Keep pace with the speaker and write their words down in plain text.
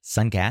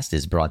Suncast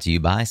is brought to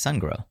you by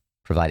SunGrow,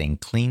 providing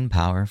clean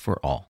power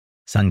for all.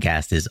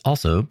 Suncast is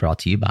also brought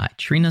to you by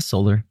Trina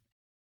Solar.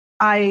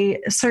 I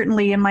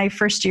certainly, in my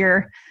first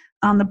year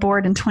on the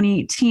board in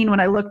 2018, when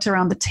I looked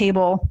around the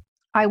table,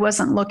 I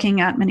wasn't looking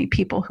at many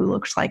people who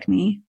looked like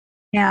me.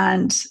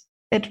 And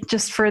it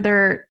just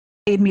further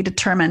made me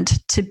determined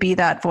to be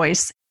that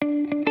voice.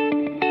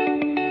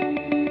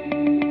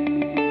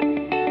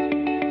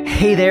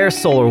 Hey there,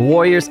 Solar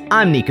Warriors.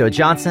 I'm Nico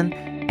Johnson,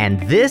 and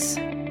this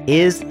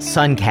is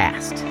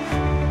Suncast.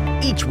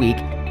 Each week,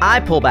 I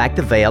pull back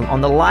the veil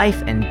on the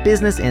life and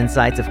business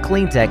insights of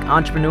clean tech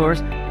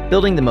entrepreneurs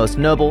building the most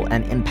noble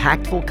and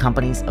impactful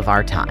companies of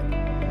our time.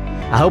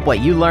 I hope what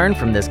you learn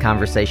from this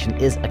conversation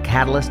is a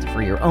catalyst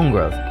for your own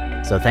growth.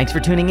 So thanks for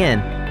tuning in,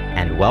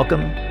 and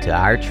welcome to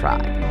our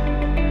tribe.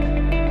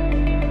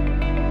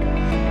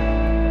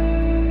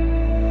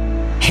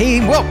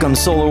 Hey, welcome,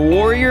 Solar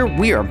Warrior.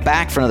 We are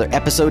back for another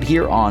episode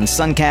here on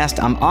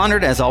Suncast. I'm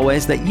honored, as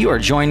always, that you are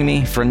joining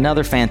me for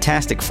another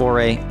fantastic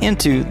foray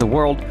into the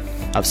world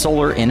of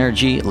solar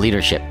energy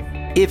leadership.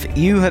 If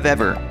you have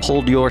ever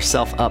pulled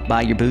yourself up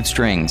by your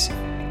bootstrings,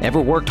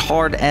 ever worked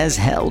hard as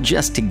hell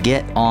just to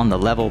get on the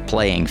level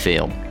playing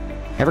field,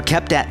 ever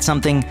kept at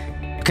something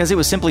because it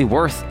was simply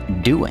worth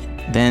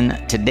doing,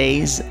 then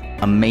today's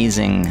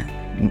amazing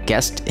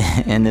guest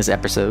in this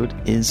episode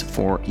is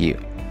for you.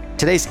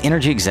 Today's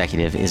energy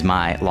executive is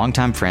my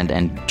longtime friend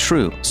and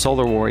true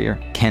solar warrior,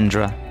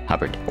 Kendra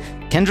Hubbard.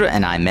 Kendra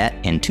and I met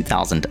in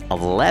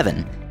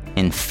 2011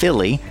 in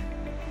Philly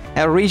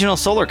at a regional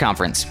solar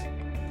conference.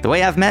 The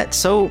way I've met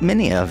so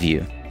many of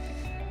you.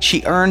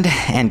 She earned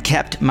and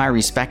kept my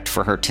respect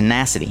for her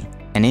tenacity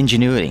and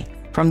ingenuity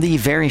from the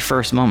very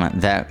first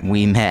moment that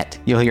we met.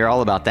 You'll hear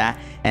all about that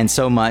and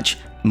so much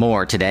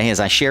more today as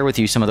I share with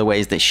you some of the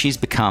ways that she's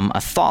become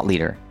a thought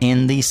leader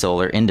in the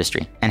solar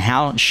industry and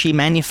how she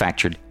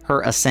manufactured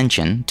her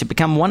ascension to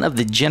become one of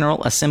the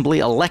General Assembly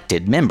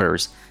elected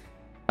members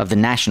of the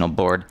National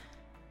Board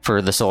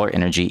for the Solar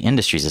Energy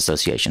Industries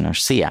Association, or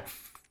SEIA.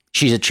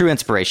 She's a true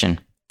inspiration,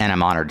 and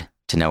I'm honored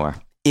to know her.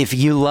 If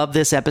you love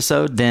this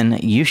episode, then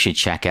you should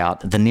check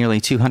out the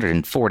nearly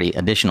 240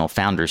 additional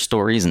founder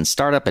stories and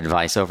startup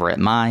advice over at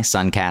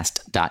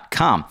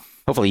mysuncast.com.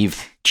 Hopefully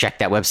you've checked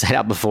that website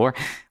out before.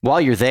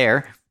 While you're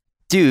there,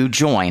 do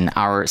join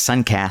our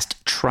Suncast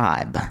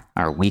tribe,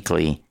 our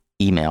weekly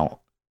email.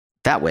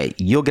 That way,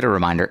 you'll get a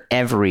reminder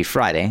every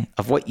Friday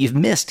of what you've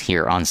missed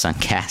here on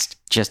Suncast,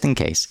 just in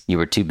case you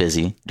were too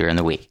busy during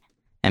the week.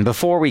 And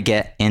before we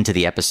get into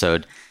the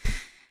episode,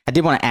 I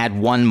did want to add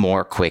one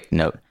more quick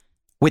note.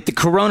 With the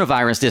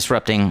coronavirus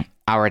disrupting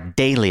our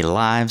daily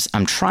lives,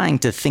 I'm trying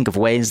to think of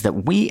ways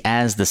that we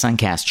as the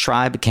Suncast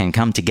tribe can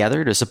come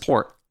together to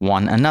support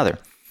one another.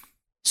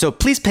 So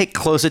please pay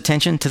close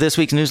attention to this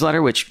week's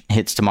newsletter, which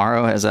hits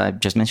tomorrow, as I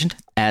just mentioned,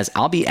 as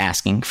I'll be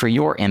asking for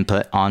your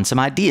input on some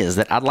ideas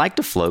that I'd like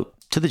to float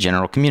to the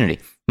general community.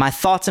 My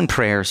thoughts and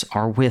prayers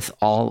are with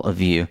all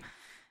of you,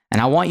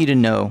 and I want you to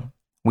know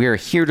we are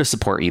here to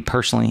support you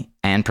personally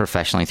and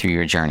professionally through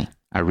your journey.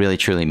 I really,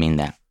 truly mean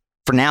that.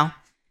 For now,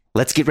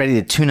 let's get ready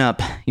to tune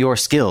up your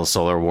skills,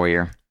 Solar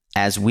Warrior,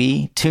 as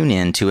we tune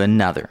in to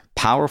another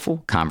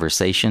powerful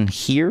conversation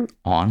here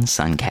on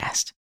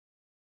Suncast.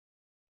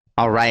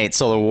 All right,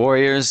 Solar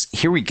Warriors,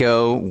 here we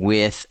go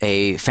with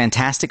a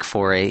fantastic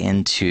foray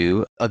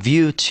into a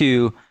view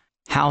to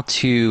how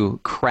to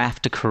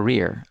craft a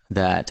career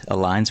that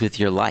aligns with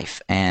your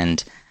life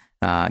and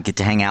get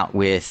to hang out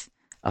with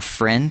a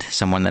friend,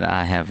 someone that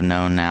I have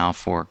known now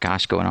for,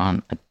 going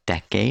on a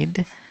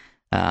decade.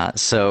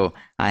 So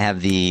I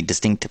have the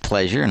distinct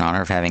pleasure and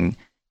honor of having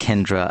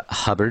Kendra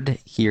Hubbard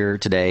here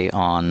today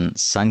on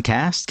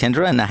Suncast.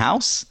 Kendra in the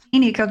house. Hey,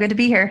 Nico, good to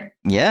be here.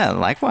 Yeah,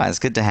 likewise.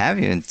 Good to have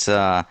you.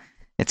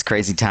 It's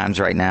crazy times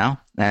right now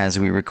as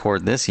we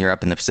record this here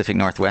up in the Pacific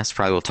Northwest.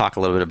 Probably we'll talk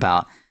a little bit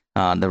about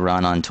the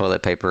run on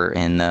toilet paper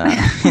in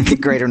the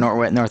greater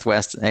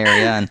Northwest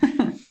area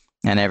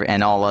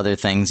and all other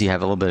things. You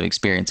have a little bit of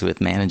experience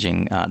with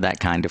managing that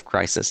kind of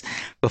crisis.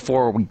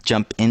 Before we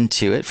jump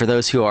into it, for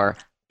those who are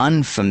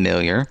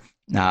unfamiliar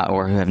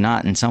or who have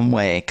not in some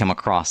way come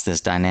across this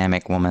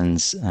dynamic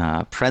woman's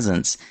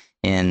presence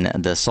in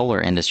the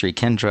solar industry,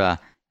 Kendra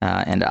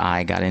and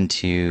I got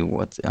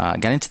into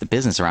the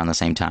business around the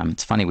same time.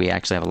 It's funny, we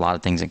actually have a lot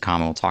of things in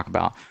common we'll talk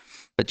about.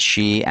 But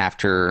she,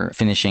 after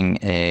finishing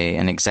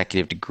an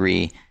executive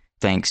degree,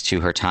 thanks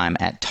to her time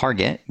at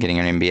Target, getting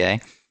an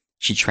MBA,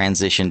 she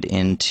transitioned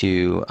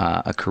into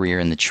a career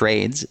in the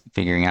trades,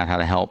 figuring out how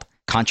to help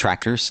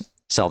contractors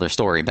sell their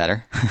story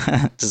better,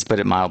 just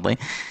put it mildly,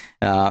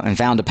 and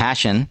found a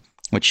passion,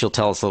 which she'll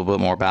tell us a little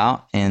bit more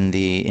about, in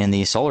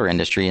the solar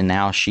industry. And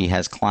now she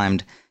has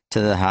climbed to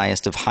the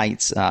highest of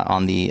heights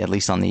at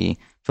least on the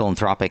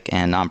philanthropic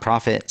and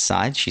nonprofit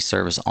side. She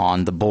serves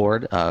on the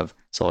board of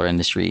Solar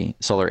Energy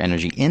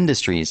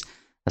Industries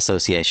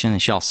Association,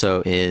 and she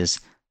also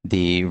is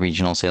the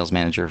regional sales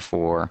manager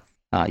for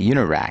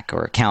Unirac,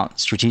 or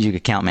strategic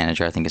account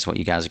manager, I think is what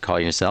you guys would call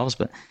yourselves.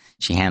 But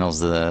she handles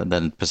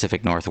the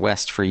Pacific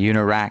Northwest for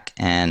Unirac,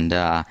 and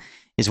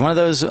is one of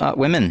those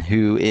women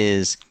who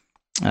is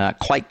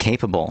quite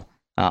capable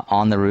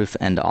on the roof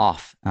and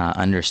off,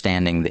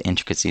 understanding the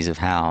intricacies of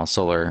how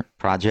solar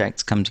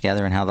projects come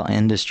together and how the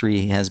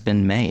industry has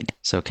been made.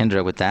 So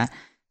Kendra, with that,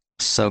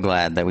 so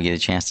glad that we get a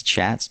chance to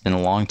chat. It's been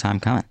a long time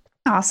coming.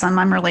 Awesome.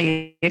 I'm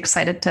really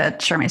excited to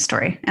share my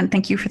story. And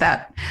thank you for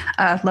that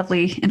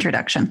lovely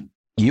introduction.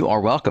 You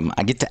are welcome.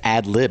 I get to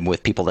ad lib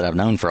with people that I've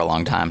known for a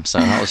long time. So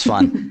that was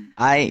fun.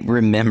 I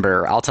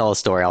remember, I'll tell a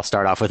story. I'll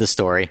start off with a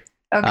story.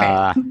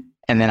 Okay.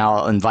 And then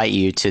I'll invite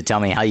you to tell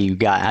me how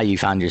you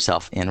found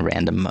yourself in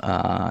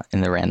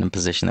the random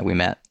position that we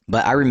met.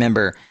 But I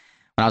remember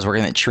when I was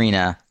working at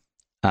Trina,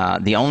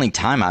 the only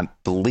time I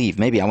believe,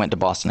 maybe I went to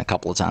Boston a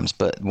couple of times,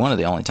 but one of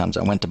the only times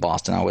I went to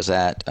Boston, I was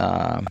at,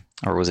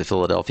 or was it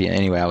Philadelphia?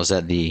 Anyway, I was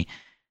at the,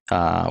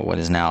 what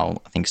is now,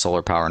 I think,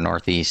 Solar Power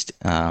Northeast.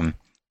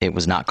 It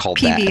was not called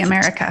PV that.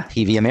 America.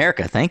 PV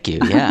America. Thank you.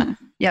 Yeah.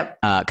 Yep.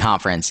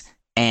 Conference.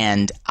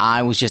 And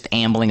I was just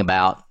ambling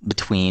about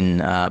between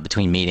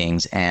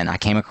meetings, and I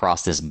came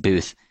across this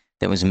booth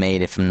that was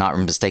made, if I'm not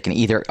mistaken,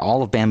 either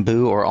all of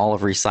bamboo or all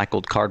of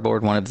recycled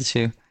cardboard, one of the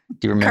two.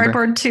 Do you remember?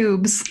 Cardboard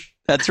tubes.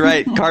 That's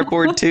right,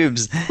 cardboard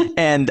tubes.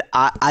 And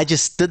I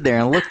just stood there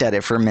and looked at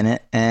it for a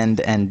minute,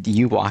 and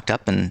you walked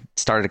up and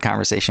started a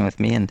conversation with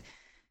me, and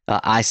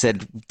I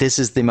said, "This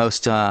is the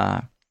most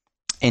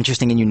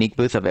interesting and unique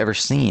booth I've ever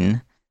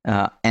seen,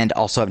 and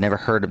also I've never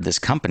heard of this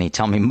company.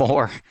 Tell me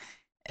more."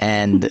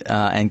 And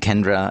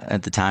Kendra,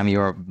 at the time, you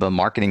were the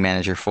marketing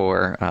manager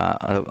for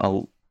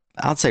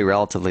I'd say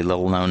relatively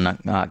little known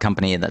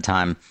company at that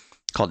time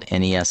called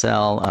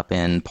NESL up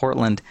in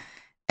Portland.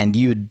 And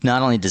you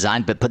not only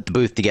designed, but put the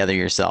booth together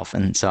yourself.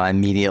 And so I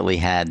immediately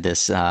had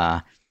this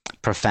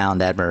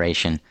profound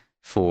admiration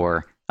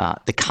for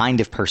the kind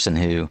of person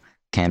who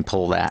can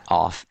pull that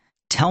off.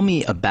 Tell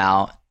me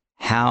about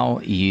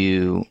how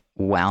you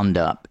wound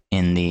up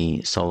in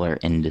the solar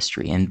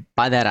industry. And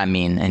by that, I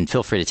mean, and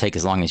feel free to take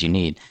as long as you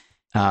need,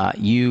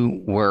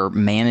 you were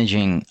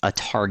managing a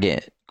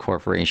Target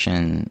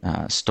Corporation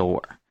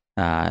store.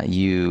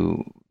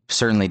 You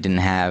certainly didn't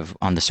have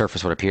on the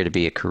surface what appeared to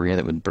be a career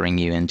that would bring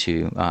you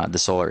into the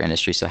solar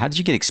industry. So how did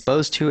you get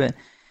exposed to it?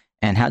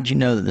 And how did you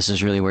know that this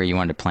is really where you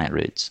wanted to plant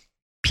roots?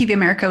 PV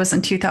America was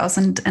in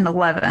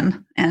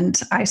 2011,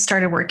 and I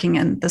started working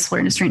in the solar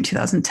industry in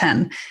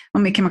 2010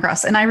 when we came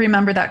across. And I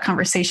remember that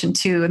conversation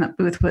too, and that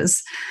booth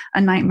was a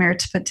nightmare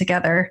to put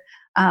together.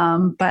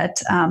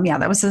 But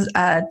that was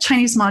a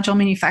Chinese module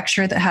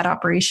manufacturer that had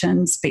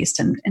operations based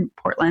in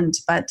Portland.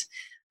 But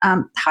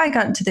how I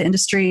got into the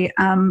industry,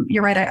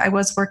 you're right, I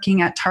was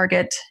working at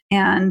Target,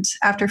 and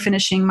after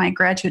finishing my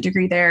graduate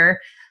degree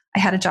there, I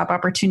had a job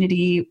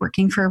opportunity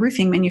working for a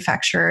roofing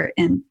manufacturer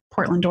in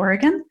Portland,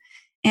 Oregon.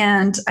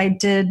 And I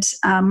did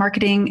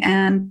marketing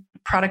and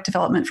product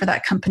development for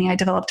that company. I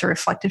developed a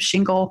reflective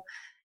shingle,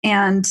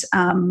 and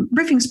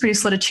roofing's pretty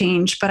slow to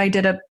change, but I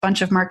did a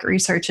bunch of market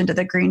research into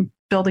the green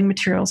building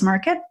materials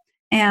market,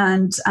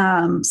 and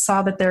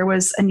saw that there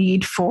was a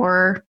need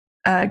for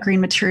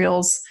green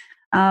materials.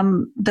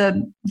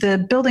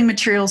 The building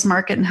materials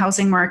market and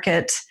housing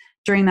market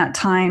during that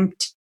time,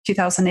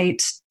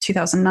 2008,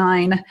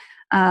 2009,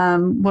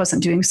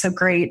 wasn't doing so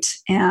great.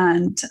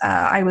 And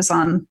I was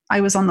on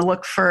the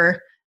look for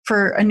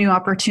a new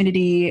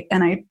opportunity,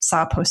 and I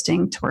saw a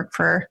posting to work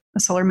for a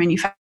solar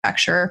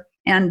manufacturer.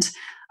 And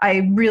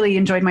I really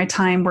enjoyed my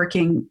time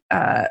working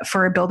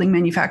for a building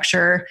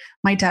manufacturer.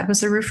 My dad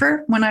was a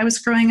roofer when I was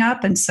growing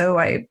up, and so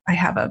I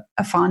have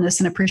a fondness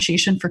and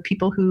appreciation for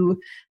people who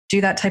do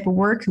that type of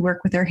work, who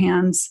work with their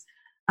hands.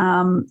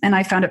 And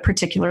I found it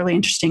particularly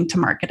interesting to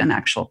market an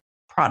actual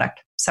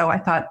product. So I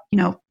thought,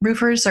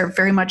 roofers are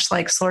very much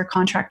like solar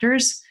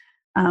contractors.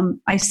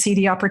 I see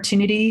the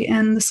opportunity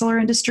in the solar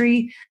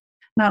industry,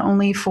 not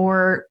only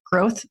for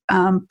growth,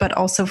 but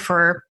also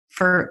for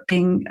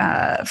being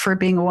a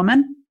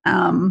woman,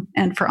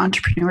 and for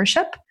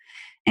entrepreneurship.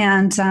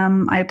 And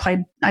I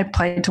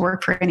applied to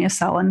work for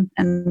NESL,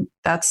 and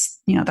that's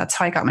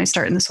how I got my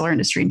start in the solar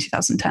industry in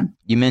 2010.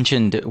 You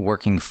mentioned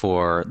working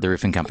for the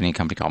roofing company, a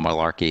company called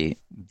Malarkey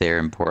there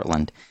in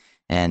Portland.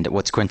 And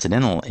what's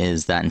coincidental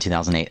is that in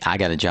 2008, I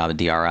got a job at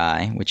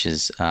DRI, which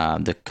is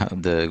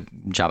the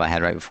job I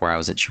had right before I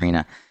was at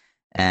Trina.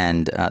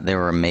 And they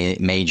were a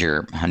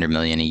major $100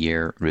 million a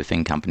year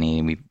roofing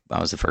company. I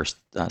was the first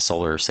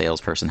solar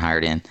salesperson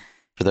hired in,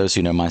 for those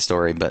who know my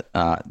story. But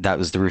that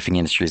was the roofing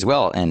industry as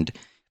well. And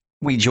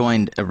we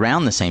joined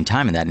around the same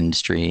time in that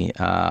industry.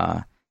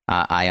 I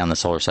on the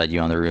solar side, you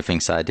on the roofing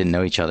side, didn't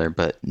know each other,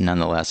 but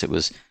nonetheless, it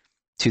was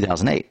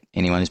 2008.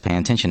 Anyone who's paying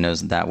attention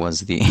knows that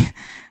was the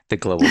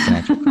global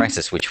financial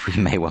crisis, which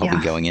we may well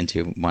be going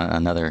into one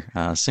another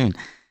soon.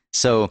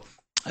 So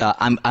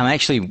I'm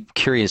actually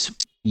curious.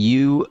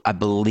 You, I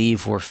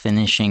believe, were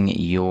finishing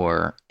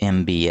your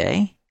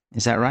MBA.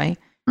 Is that right?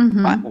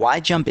 Mm-hmm. Why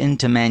jump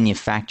into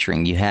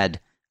manufacturing? You had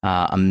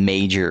a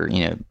major,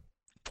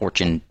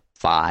 Fortune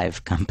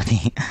 5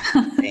 company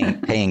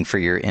paying for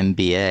your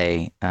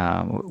MBA.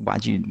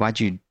 Why'd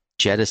you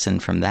jettison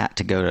from that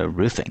to go to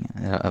roofing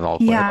of all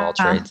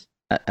trades?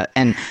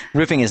 And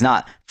roofing is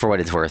not, for what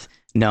it's worth,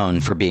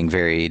 known for being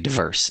very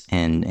diverse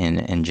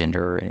in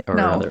gender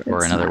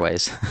or in other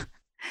ways.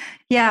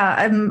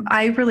 Yeah,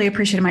 I really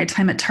appreciated my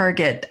time at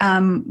Target.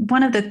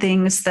 One of the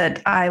things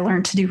that I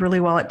learned to do really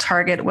well at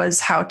Target was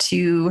how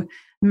to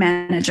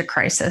manage a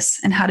crisis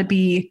and how to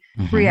be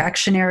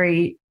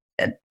reactionary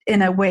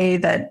in a way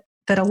that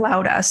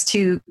allowed us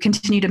to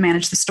continue to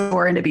manage the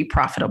store and to be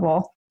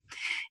profitable.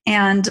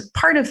 And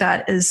part of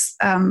that is,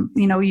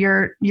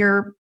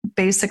 you're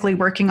basically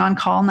working on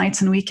call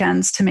nights and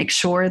weekends to make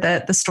sure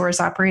that the store is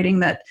operating,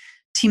 that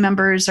team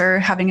members are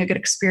having a good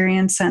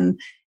experience, and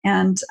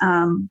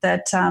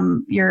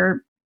that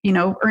you're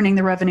earning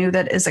the revenue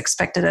that is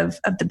expected of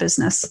the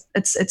business.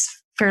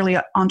 It's fairly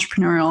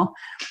entrepreneurial,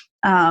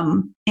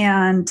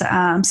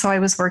 so I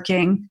was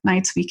working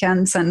nights,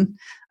 weekends, and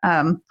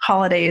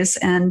holidays,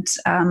 and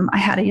I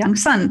had a young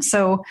son,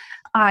 so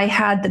I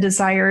had the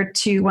desire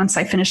to, once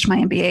I finished my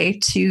MBA,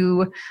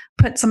 to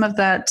put some of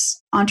that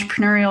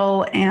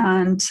entrepreneurial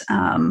and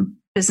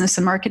business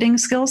and marketing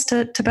skills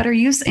to better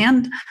use,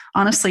 and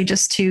honestly,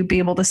 just to be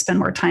able to spend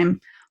more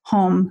time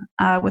home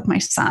with my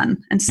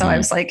son. And so I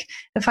was like,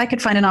 if I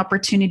could find an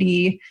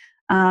opportunity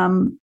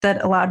that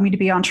allowed me to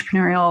be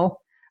entrepreneurial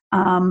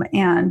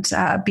and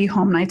be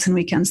home nights and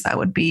weekends, that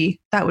would be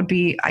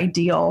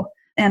ideal.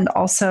 And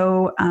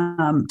also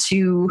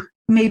to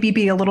maybe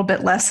be a little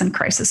bit less in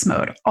crisis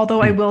mode.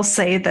 Although I will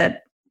say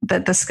that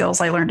the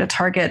skills I learned at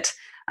Target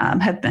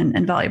have been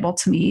invaluable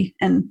to me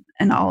in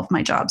all of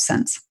my jobs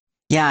since.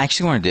 Yeah, I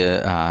actually wanted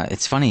to,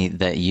 it's funny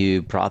that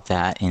you brought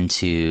that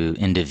into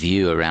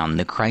view around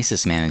the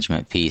crisis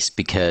management piece,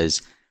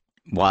 because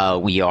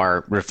while we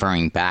are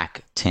referring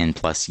back 10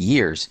 plus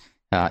years,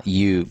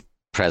 you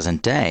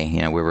present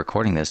day, we're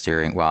recording this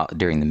during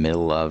the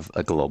middle of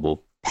a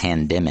global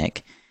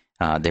pandemic.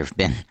 There's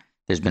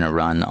been a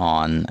run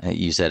on,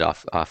 you said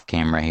off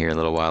camera here a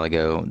little while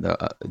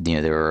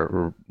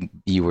ago,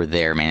 you were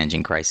there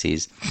managing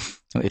crises.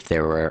 If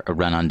there were a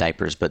run on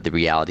diapers, but the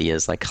reality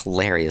is, like,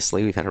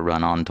 hilariously, we've had a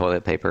run on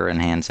toilet paper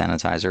and hand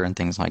sanitizer and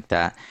things like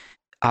that.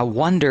 I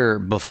wonder,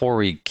 before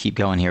we keep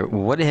going here,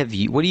 what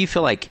do you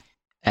feel like,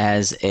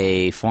 as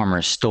a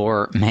former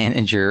store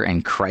manager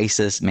and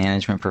crisis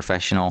management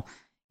professional,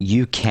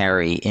 you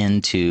carry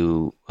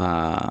into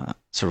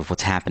sort of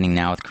what's happening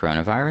now with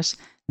coronavirus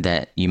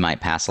that you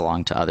might pass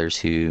along to others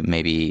who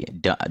maybe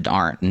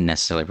aren't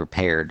necessarily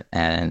prepared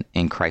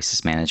in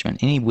crisis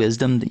management? Any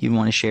wisdom that you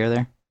want to share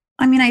there?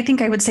 I mean, I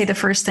think I would say the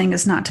first thing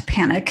is not to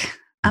panic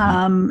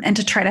and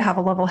to try to have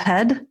a level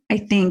head. I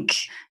think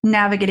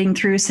navigating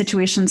through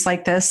situations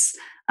like this,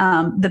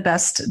 the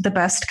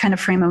best kind of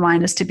frame of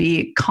mind is to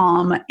be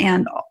calm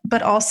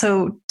but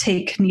also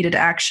take needed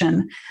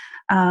action.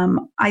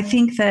 I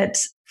think that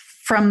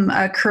from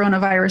a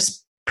coronavirus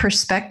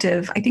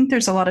perspective, I think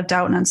there's a lot of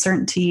doubt and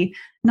uncertainty,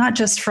 not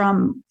just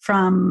from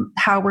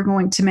how we're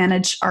going to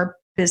manage our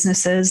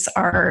businesses,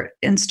 our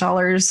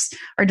installers,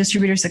 our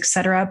distributors, et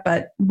cetera,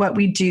 but what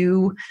we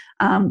do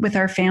with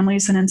our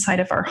families and inside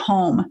of our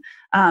home.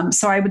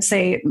 So I would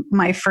say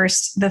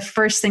the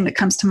first thing that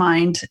comes to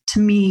mind to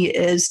me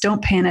is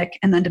don't panic,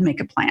 and then to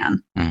make a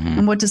plan.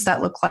 And what does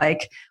that look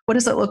like? What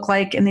does it look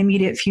like in the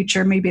immediate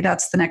future? Maybe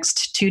that's the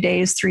next 2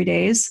 days, 3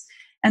 days.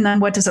 And then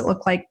what does it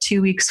look like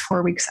 2 weeks,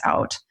 4 weeks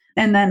out?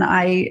 And then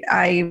I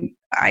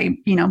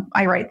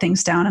write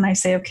things down and I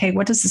say, okay,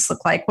 what does this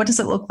look like? What does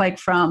it look like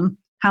from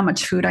how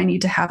much food I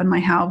need to have in my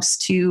house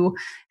to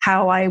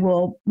how I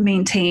will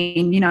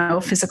maintain,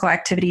 physical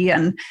activity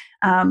and,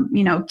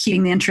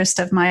 keeping the interest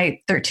of my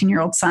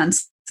 13-year-old son.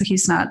 So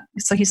he's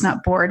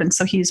not bored. And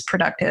so he's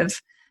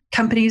productive.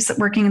 Companies that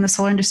working in the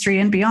solar industry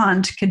and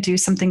beyond could do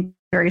something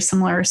very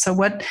similar. So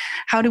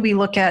how do we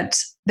look at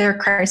their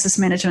crisis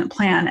management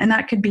plan? And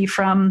that could be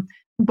from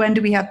when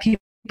do we have people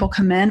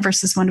come in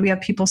versus when do we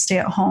have people stay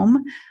at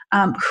home?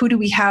 Who do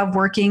we have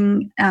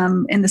working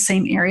in the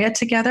same area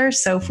together?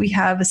 So if we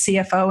have a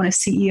CFO and a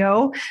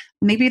CEO,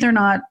 maybe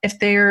if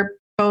they're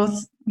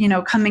both,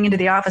 coming into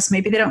the office,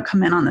 maybe they don't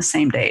come in on the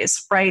same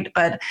days, right?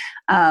 But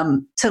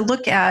to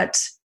look at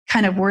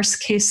kind of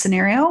worst case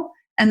scenario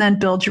and then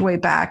build your way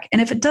back.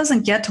 And if it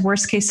doesn't get to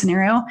worst case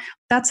scenario,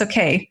 that's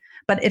okay.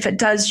 But if it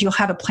does, you'll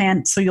have a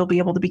plan, so you'll be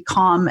able to be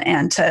calm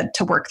and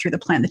to work through the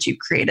plan that you've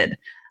created.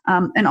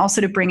 And also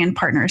to bring in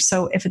partners.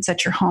 So if it's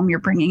at your home, you're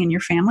bringing in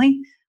your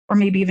family, or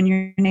maybe even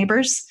your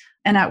neighbors,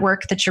 and at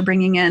work that you're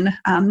bringing in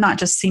not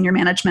just senior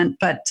management,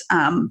 but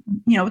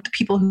the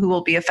people who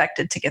will be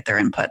affected to get their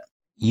input.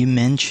 You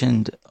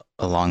mentioned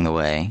along the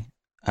way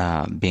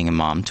being a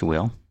mom to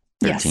Will,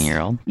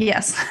 13-year-old.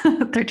 Yes,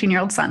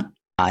 13-year-old son.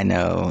 I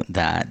know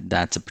that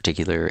that's a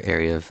particular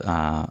area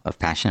of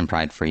passion and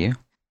pride for you.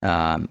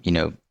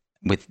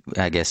 With,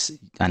 I guess,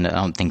 I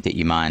don't think that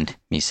you mind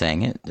me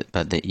saying it,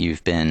 but that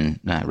you've been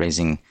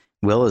raising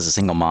Will as a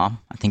single mom.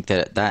 I think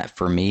that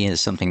for me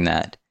is something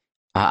that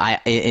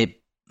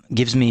it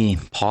gives me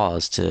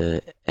pause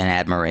and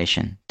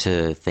admiration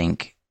to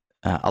think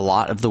a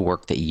lot of the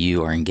work that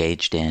you are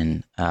engaged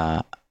in,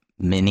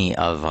 many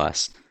of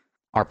us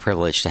are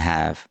privileged to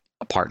have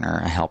a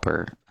partner, a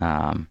helper,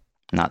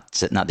 Not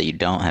that you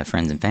don't have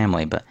friends and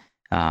family, but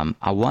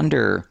I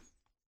wonder,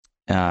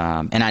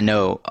 and I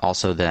know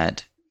also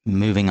that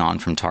moving on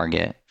from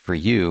Target for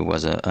you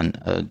was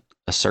a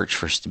search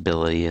for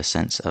stability, a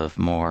sense of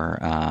more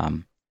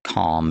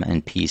calm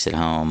and peace at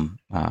home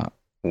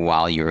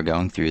while you were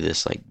going through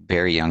this like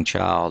very young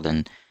child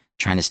and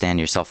trying to stand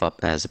yourself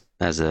up as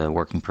a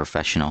working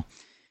professional.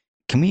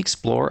 Can we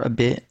explore a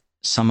bit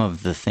some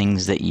of the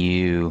things that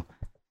you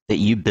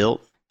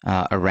built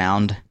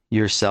around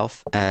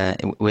yourself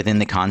within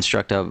the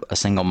construct of a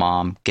single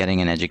mom,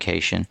 getting an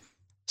education,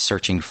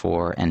 searching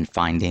for and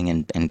finding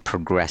and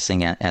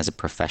progressing as a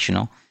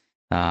professional,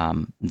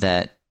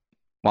 that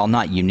while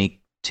not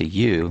unique to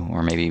you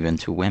or maybe even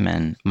to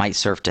women, might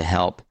serve to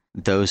help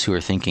those who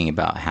are thinking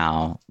about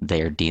how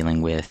they are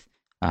dealing with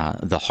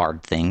the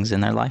hard things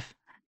in their life?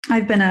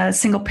 I've been a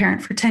single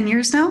parent for 10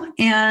 years now.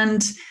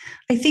 And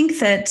I think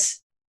that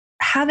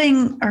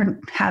having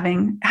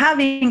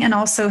and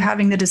also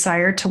having the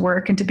desire to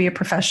work and to be a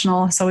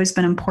professional has always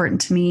been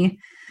important to me.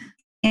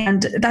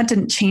 And that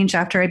didn't change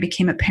after I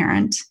became a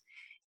parent.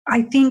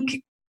 I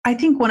think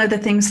one of the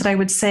things that I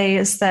would say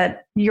is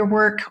that your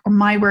work or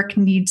my work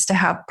needs to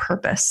have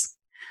purpose.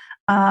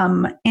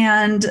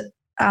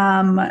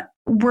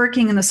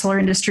 Working in the solar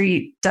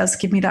industry does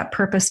give me that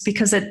purpose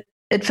because it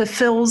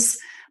fulfills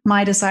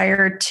my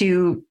desire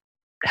to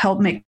help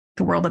make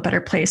the world a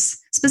better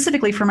place,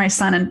 specifically for my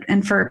son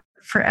and for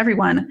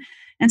everyone.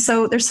 And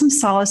so there's some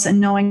solace in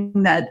knowing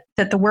that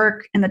the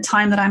work and the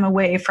time that I'm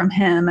away from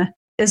him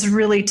is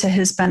really to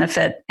his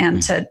benefit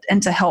and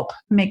to help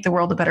make the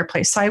world a better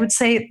place. So I would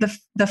say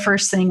the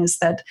first thing is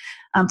that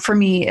for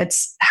me,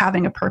 it's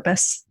having a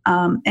purpose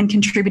and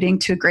contributing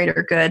to a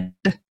greater good.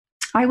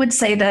 I would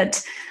say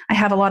that I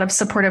have a lot of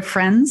supportive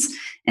friends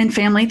and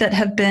family that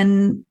have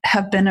been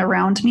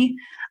around me.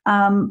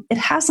 It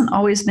hasn't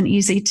always been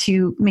easy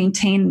to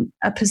maintain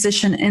a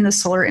position in the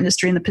solar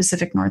industry in the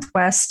Pacific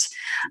Northwest.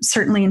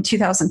 Certainly in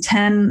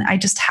 2010, I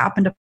just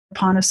happened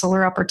upon a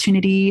solar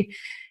opportunity.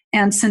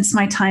 And since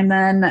my time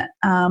then,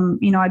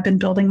 I've been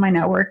building my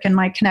network and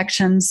my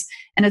connections,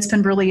 and it's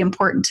been really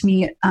important to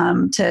me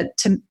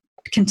to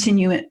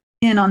continue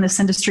in on this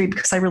industry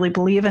because I really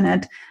believe in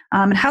it.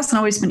 It hasn't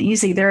always been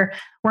easy. There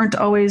weren't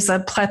always a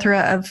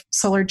plethora of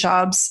solar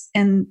jobs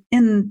in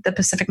the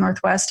Pacific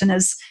Northwest. And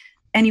as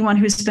anyone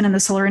who's been in the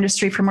solar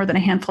industry for more than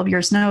a handful of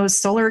years knows,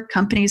 solar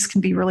companies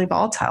can be really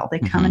volatile. They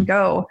come and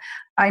go.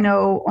 I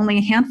know only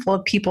a handful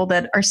of people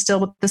that are still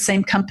with the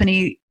same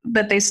company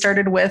that they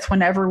started with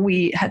whenever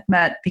we had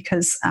met,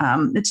 because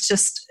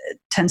it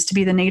tends to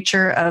be the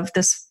nature of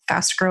this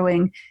fast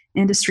growing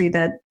industry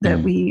that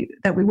we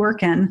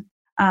work in.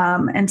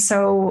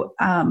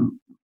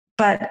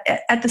 But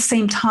at the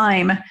same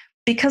time,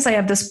 because I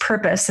have this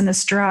purpose and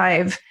this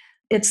drive,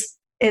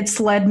 it's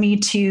led me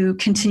to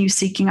continue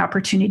seeking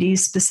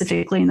opportunities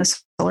specifically in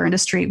the solar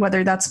industry,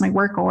 whether that's my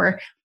work or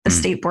the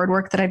state board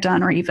work that I've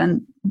done, or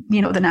even,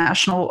 the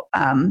national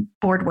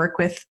board work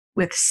with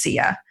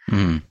SEIA.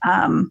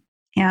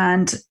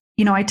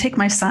 I take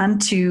my son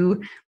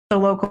to the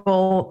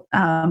local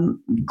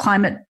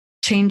climate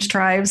change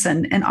drives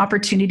and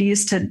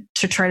opportunities to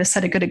try to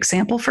set a good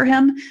example for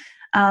him.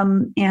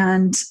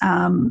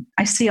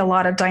 I see a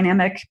lot of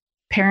dynamic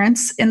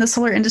parents in the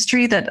solar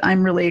industry that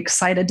I'm really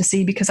excited to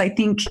see, because I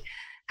think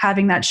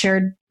having that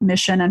shared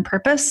mission and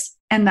purpose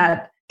and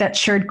that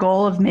shared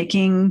goal of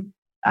making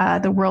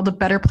the world a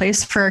better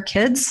place for our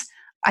kids,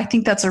 I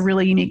think that's a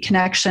really unique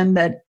connection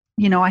that,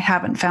 I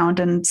haven't found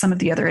in some of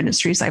the other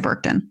industries I've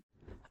worked in.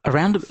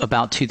 Around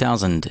about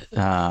 2000,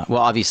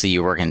 obviously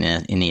you work in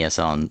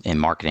ESL and in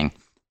marketing,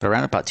 but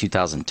around about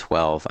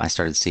 2012, I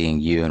started seeing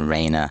you and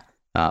Raina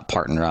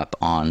partner up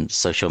on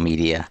social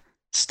media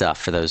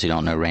stuff. For those who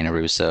don't know Raina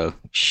Russo,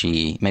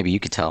 maybe you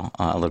could tell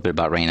a little bit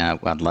about Raina.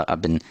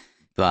 I've been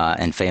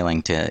and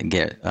failing to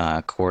get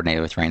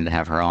coordinated with Raina to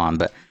have her on,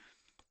 but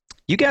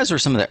you guys were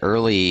some of the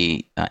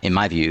early, in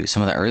my view,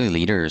 some of the early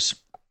leaders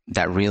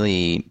that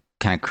really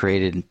kind of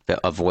created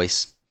a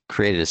voice,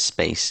 created a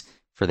space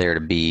for there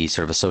to be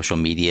sort of a social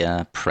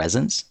media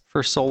presence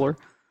for solar.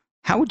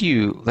 How would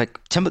you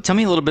tell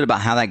me a little bit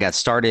about how that got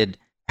started,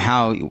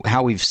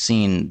 how we've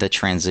seen the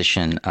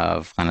transition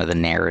of kind of the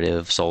narrative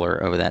of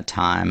solar over that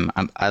time?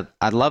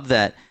 I'd love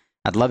that.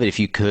 I'd love it if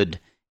you could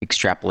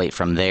extrapolate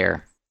from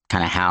there,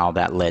 kind of how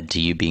that led to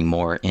you being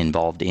more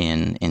involved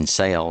in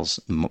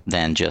sales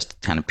than just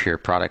kind of pure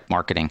product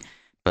marketing.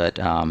 But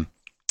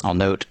I'll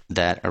note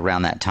that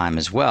around that time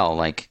as well,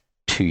 like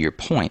to your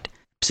point,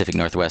 Pacific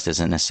Northwest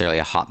isn't necessarily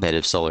a hotbed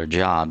of solar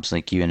jobs.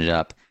 Like you ended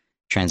up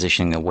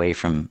transitioning away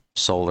from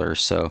solar.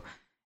 So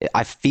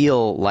I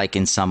feel like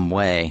in some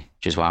way,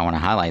 which is why I want to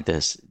highlight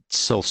this,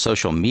 so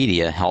social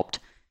media helped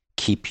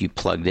keep you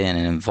plugged in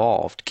and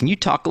involved. Can you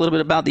talk a little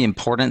bit about the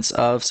importance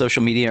of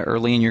social media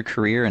early in your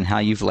career and how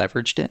you've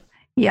leveraged it?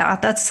 Yeah,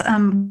 that's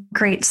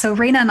great. So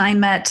Raina and I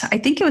met, I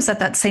think it was at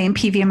that same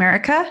PV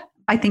America.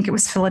 I think it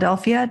was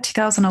Philadelphia,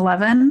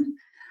 2011.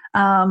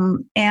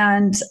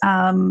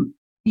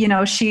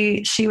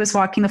 She was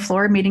walking the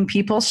floor, meeting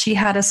people. She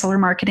had a solar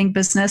marketing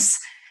business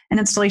an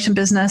installation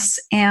business,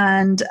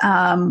 and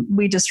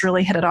we just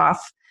really hit it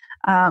off.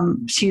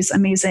 She's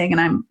amazing,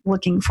 and I'm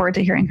looking forward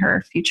to hearing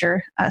her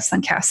future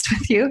Suncast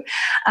with you.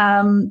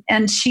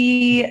 And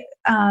she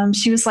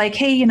was like,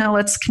 hey,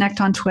 let's connect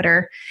on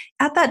Twitter.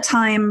 At that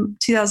time,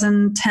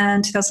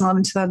 2010,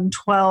 2011,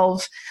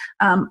 2012,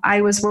 I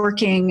was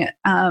working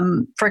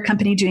for a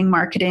company doing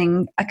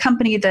marketing, a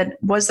company that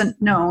wasn't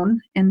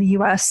known in the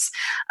US.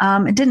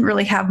 It didn't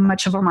really have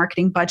much of a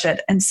marketing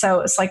budget. And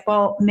so it's like,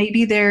 well,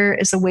 maybe there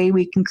is a way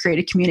we can create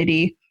a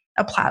community,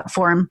 a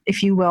platform,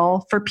 if you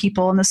will, for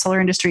people in the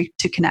solar industry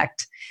to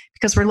connect,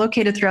 because we're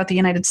located throughout the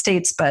United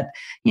States, but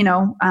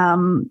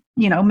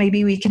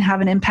maybe we can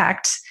have an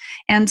impact.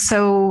 And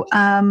so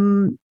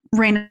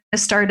Raina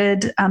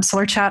started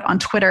Solar Chat on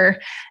Twitter,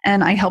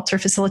 and I helped her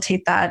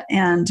facilitate that.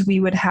 And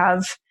we would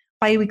have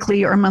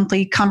biweekly or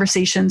monthly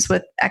conversations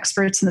with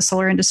experts in the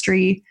solar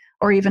industry,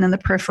 or even in the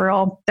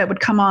peripheral, that would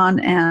come on,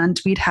 and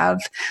we'd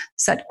have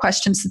set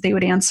questions that they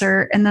would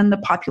answer, and then the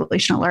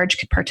population at large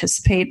could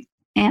participate.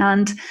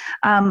 And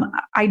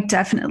I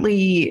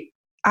definitely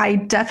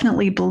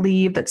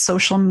believe that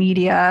social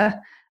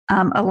media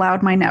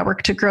allowed my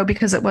network to grow,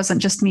 because it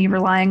wasn't just me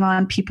relying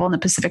on people in the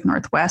Pacific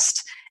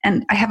Northwest.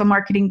 And I have a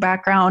marketing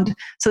background,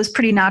 so it's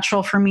pretty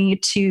natural for me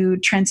to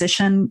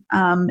transition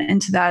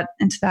into that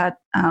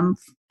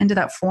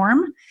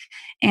form.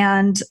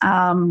 And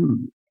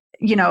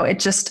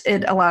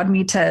it allowed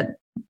me to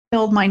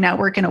build my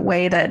network in a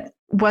way that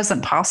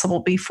wasn't possible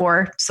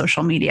before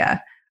social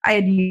media. I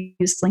had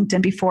used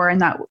LinkedIn before,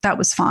 and that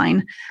was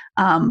fine.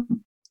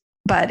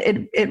 But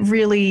it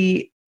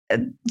really,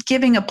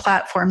 giving a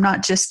platform,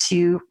 not just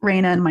to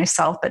Raina and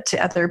myself, but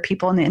to other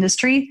people in the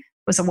industry,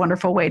 was a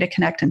wonderful way to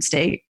connect and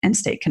stay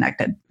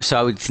connected. So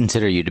I would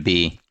consider you to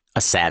be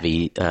a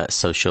savvy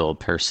social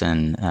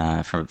person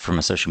from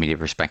a social media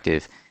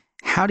perspective.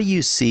 How do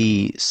you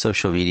see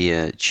social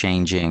media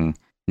changing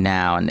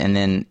now? And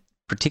then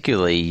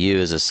particularly you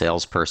as a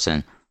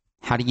salesperson,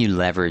 how do you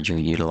leverage or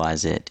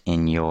utilize it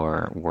in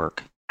your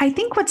work? I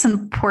think what's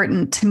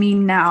important to me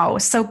now,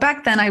 so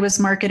back then I was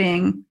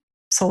marketing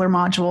solar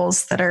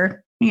modules that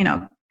are,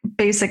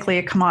 basically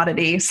a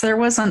commodity. So there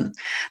wasn't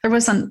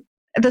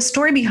the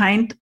story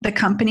behind the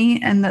company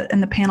and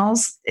the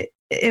panels.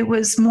 It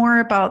was more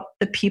about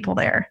the people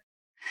there.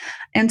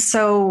 And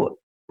so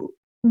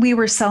we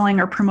were selling,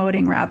 or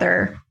promoting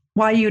rather,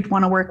 why you'd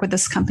want to work with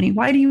this company.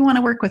 Why do you want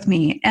to work with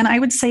me? And I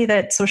would say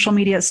that social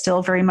media is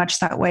still very much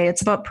that way.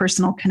 It's about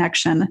personal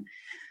connection.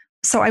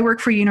 So I work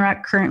for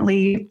Unirac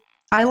currently.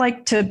 I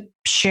like to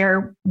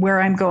share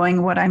where I'm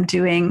going, what I'm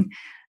doing.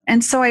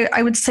 And so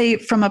I would say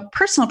from a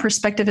personal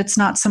perspective, it's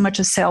not so much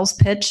a sales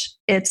pitch.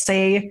 It's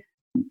a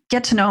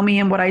get to know me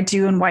and what I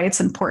do and why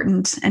it's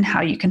important and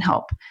how you can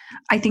help.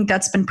 I think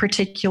that's been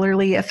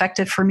particularly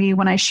effective for me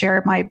when I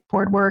share my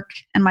board work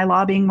and my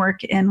lobbying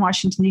work in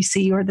Washington,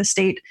 D.C., or the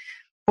state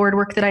board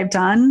work that I've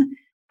done.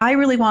 I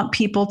really want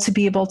people to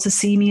be able to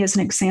see me as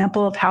an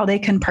example of how they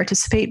can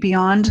participate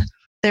beyond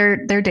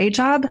their day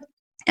job,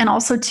 and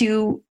also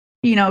to,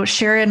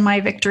 share in my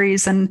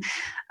victories and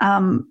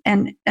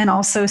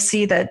also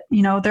see that,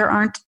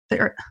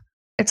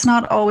 it's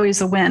not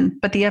always a win,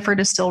 but the effort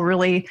is still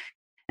really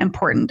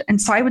important.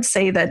 And so I would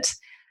say that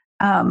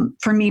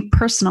for me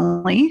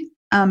personally,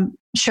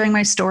 sharing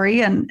my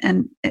story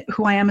and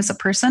who I am as a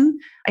person,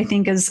 I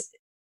think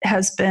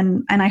has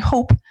been, and I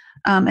hope,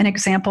 an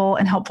example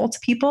and helpful to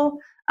people.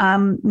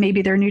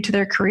 Maybe they're new to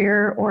their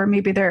career, or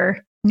maybe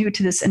they're new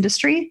to this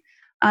industry,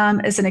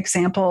 as an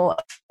example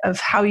of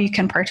how you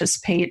can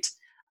participate.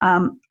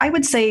 I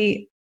would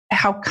say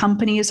how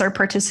companies are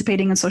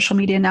participating in social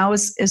media now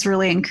is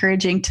really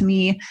encouraging to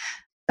me.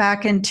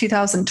 Back in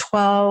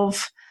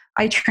 2012,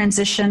 I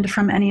transitioned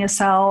from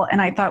NESL,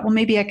 and I thought, well,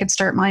 maybe I could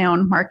start my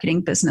own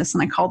marketing business.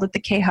 And I called it the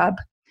K-Hub.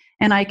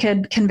 And I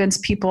could convince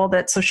people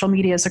that social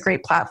media is a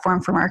great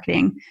platform for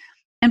marketing.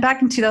 And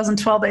back in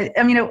 2012,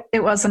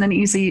 it wasn't an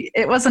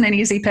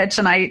easy pitch.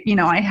 And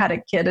I had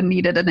a kid and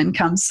needed an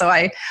income. So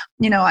I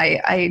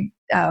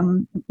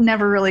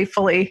never really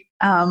fully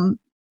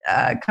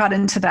got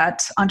into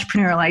that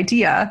entrepreneurial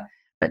idea.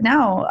 But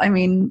now,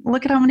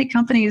 look at how many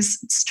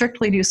companies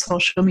strictly do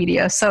social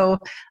media. So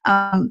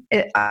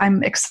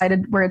I'm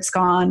excited where it's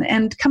gone.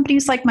 And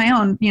companies like my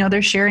own,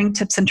 they're sharing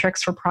tips and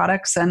tricks for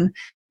products and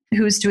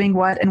who's doing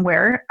what and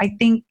where. I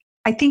think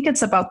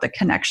it's about the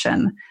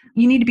connection.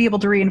 You need to be able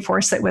to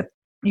reinforce it with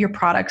your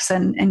products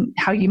and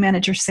how you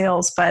manage your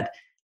sales. But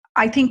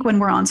I think when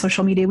we're on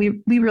social media,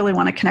 we really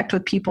want to connect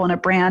with people in a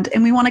brand,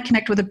 and we want to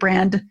connect with a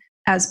brand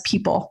as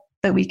people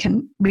that we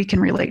can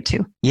relate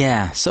to.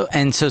 Yeah. So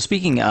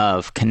speaking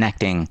of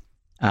connecting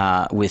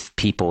with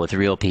people, with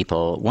real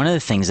people, one of the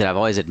things that I've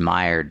always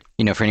admired,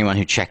 for anyone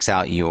who checks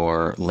out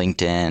your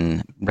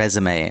LinkedIn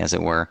resume, as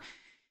it were,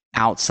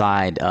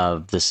 outside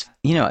of this,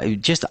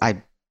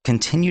 I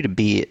continue to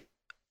be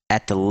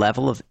at the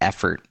level of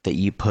effort that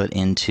you put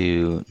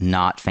into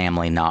not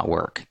family, not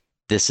work.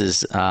 This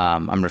is,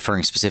 I'm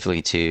referring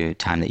specifically to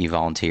time that you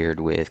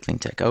volunteered with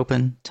Cleantech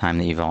Open, time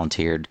that you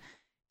volunteered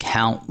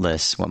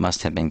what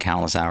must have been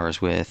countless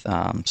hours with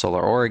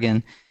Solar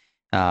Oregon,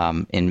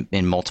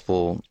 in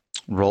multiple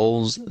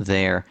roles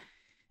there.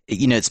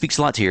 It speaks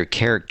a lot to your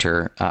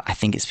character. I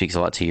think it speaks a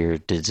lot to your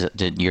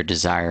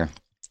desire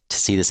to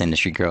see this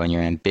industry grow and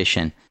your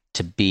ambition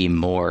to be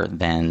more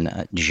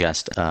than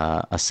just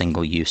a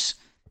single use,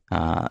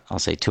 I'll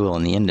say, tool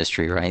in the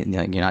industry, right?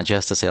 You're not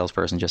just a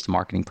salesperson, just a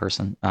marketing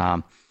person.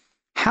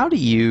 How do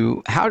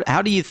you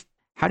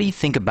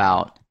think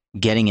about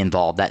getting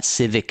involved, that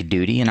civic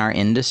duty in our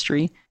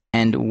industry?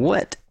 And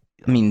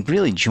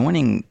really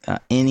joining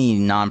any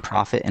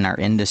nonprofit in our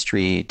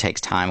industry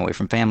takes time away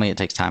from family. It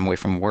takes time away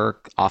from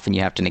work. Often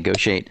you have to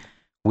negotiate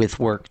with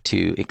work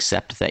to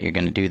accept that you're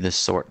going to do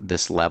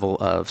this level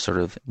of sort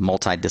of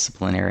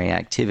multidisciplinary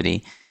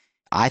activity.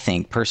 I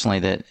think personally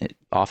that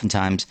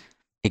oftentimes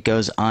it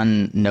goes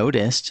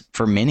unnoticed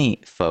for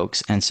many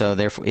folks. And so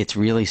therefore it's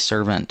really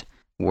servant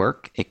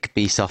work. It could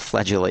be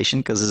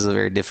self-flagellation because this is a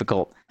very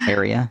difficult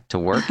area to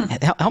work.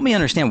 Help me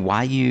understand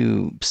why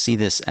you see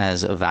this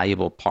as a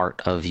valuable part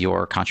of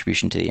your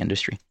contribution to the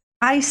industry.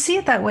 I see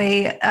it that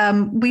way.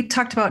 We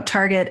talked about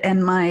Target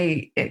and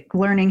my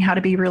learning how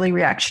to be really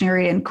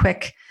reactionary and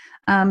quick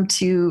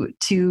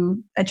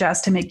to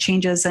adjust and make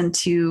changes and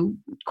to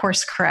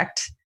course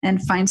correct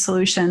and find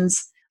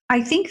solutions.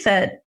 I think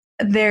that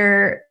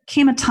there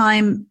came a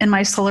time in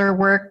my solar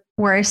work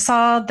where I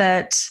saw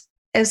that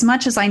as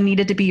much as I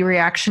needed to be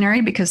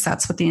reactionary, because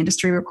that's what the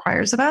industry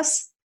requires of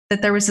us,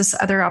 that there was this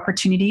other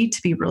opportunity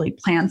to be really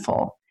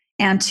planful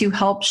and to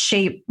help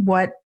shape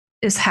what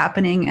is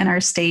happening in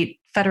our state,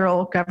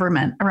 federal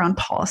government around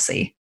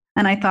policy.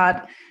 And I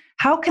thought,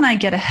 how can I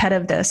get ahead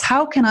of this?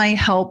 How can I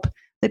help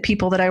the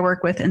people that I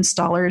work with,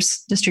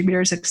 installers,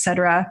 distributors, et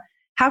cetera?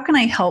 How can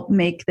I help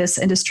make this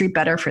industry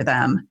better for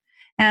them?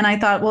 And I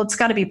thought, well, it's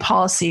got to be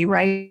policy,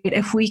 right?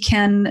 If we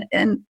can,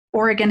 and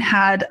Oregon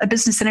had a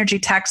business energy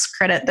tax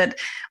credit that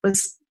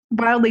was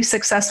wildly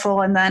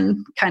successful, and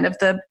then kind of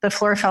the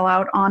floor fell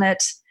out on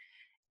it.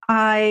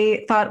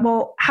 I thought,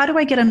 well, how do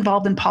I get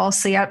involved in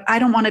policy? I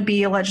don't want to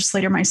be a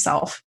legislator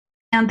myself.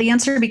 And the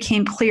answer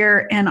became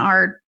clear in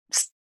our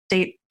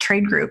state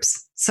trade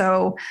groups.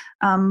 So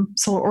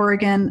Solar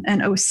Oregon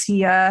and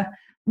OSEA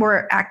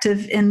were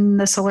active in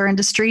the solar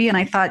industry. And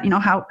I thought,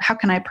 how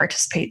can I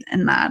participate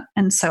in that?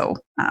 And so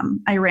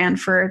I ran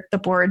for the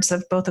boards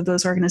of both of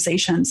those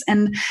organizations.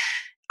 And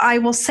I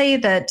will say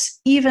that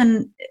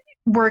even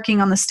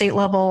working on the state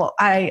level,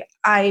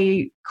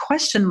 I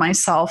questioned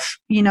myself.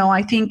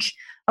 I think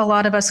a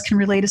lot of us can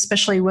relate,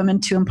 especially women,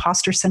 to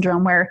imposter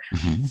syndrome, where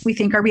we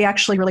think, are we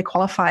actually really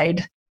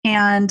qualified?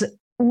 And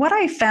what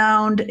I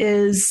found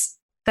is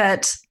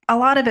that a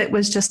lot of it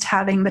was just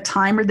having the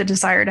time or the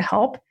desire to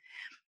help.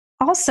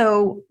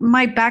 Also,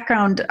 my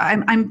background,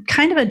 I'm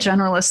kind of a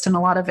generalist in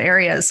a lot of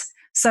areas.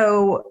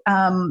 So,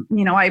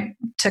 it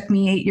took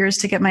me 8 years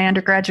to get my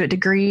undergraduate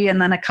degree and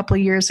then a couple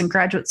of years in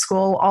graduate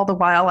school, all the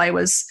while I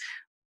was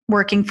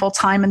working full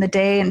time in the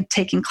day and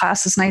taking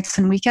classes nights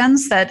and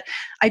weekends, that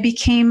I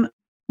became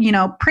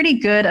pretty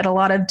good at a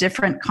lot of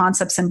different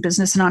concepts in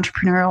business and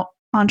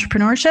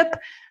entrepreneurship.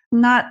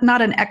 Not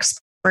an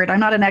expert. I'm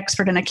not an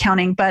expert in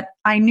accounting, but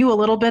I knew a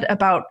little bit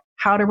about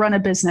how to run a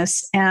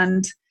business.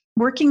 And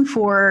working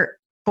for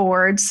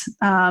boards,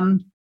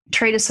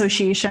 trade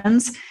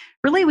associations,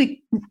 really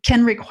we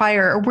can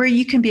require, or where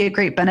you can be a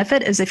great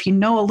benefit is if you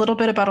know a little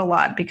bit about a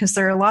lot, because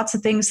there are lots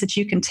of things that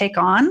you can take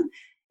on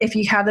if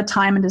you have the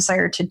time and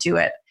desire to do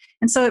it.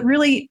 And so it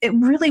really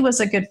was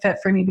a good fit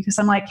for me, because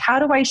I'm like, how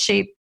do I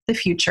shape the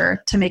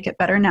future to make it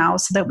better now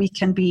so that we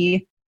can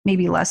be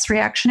maybe less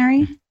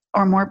reactionary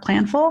or more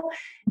planful?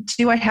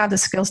 Do I have the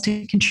skills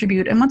to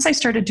contribute? And once I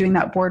started doing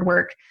that board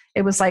work,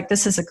 it was like,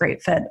 this is a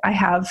great fit. I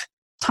have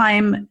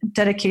time,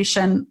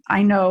 dedication.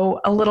 I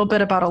know a little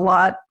bit about a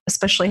lot,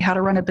 especially how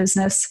to run a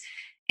business.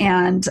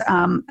 And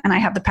I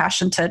have the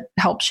passion to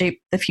help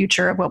shape the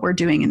future of what we're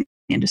doing in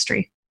the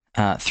industry.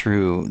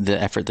 Through the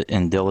effort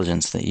and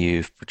diligence that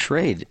you've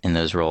portrayed in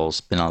those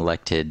roles, been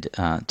elected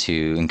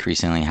to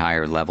increasingly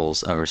higher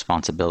levels of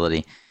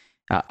responsibility.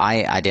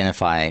 I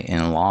identify in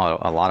a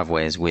lot of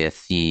ways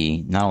with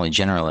the not only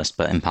generalist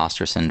but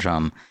imposter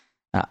syndrome.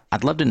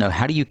 I'd love to know,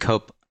 how do you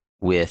cope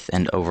with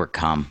and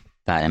overcome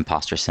that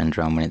imposter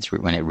syndrome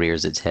when it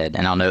rears its head?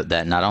 And I'll note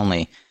that not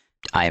only,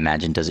 I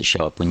imagine, does it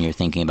show up when you're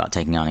thinking about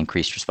taking on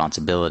increased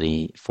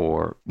responsibility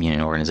for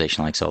an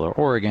organization like Solar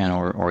Oregon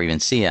or even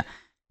SEIA.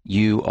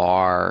 You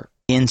are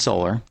in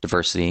solar,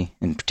 diversity,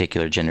 in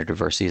particular gender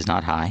diversity, is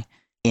not high.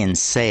 In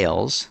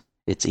sales,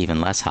 it's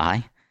even less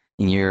high.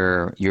 And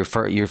your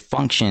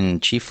function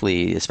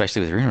chiefly,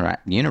 especially with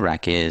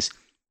Unirac, is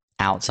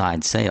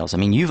outside sales. I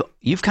mean,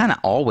 you've kind of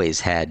always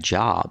had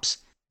jobs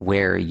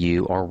where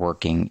you are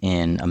working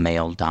in a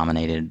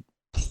male-dominated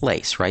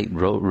place, right?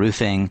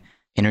 Roofing,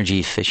 energy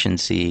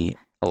efficiency,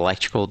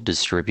 electrical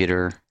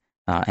distributor,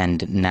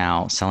 and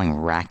now selling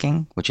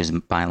racking, which is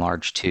by and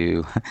large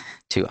to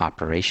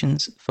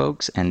operations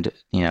folks, and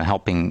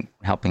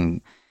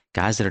helping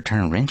guys that are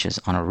turning wrenches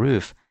on a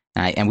roof.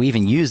 And we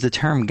even use the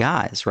term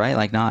guys, right?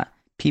 Like, not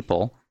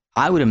people.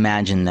 I would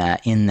imagine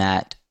that in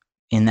that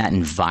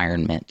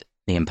environment,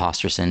 the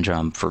imposter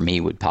syndrome for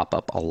me would pop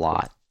up a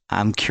lot.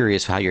 I'm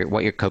curious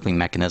what your coping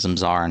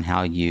mechanisms are and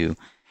how you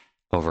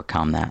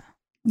overcome that.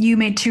 You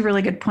made two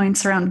really good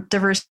points around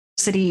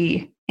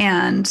diversity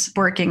and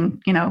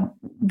working,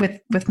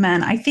 with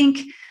men. I think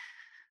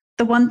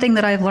the one thing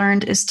that I've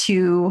learned is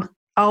to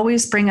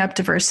always bring up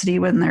diversity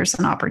when there's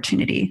an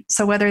opportunity.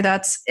 So whether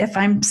that's if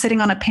I'm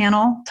sitting on a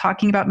panel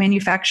talking about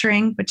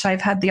manufacturing, which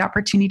I've had the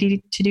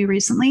opportunity to do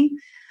recently,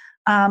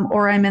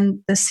 or I'm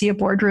in the SIA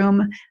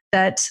boardroom,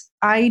 that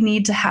I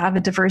need to have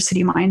a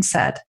diversity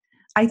mindset.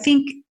 I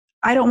think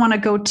I don't want to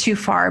go too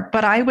far,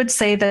 but I would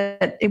say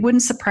that it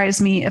wouldn't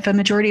surprise me if a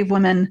majority of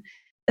women,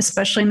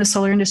 especially in the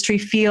solar industry,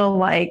 feel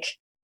like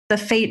the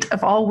fate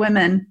of all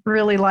women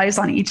really lies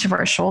on each of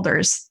our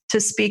shoulders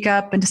to speak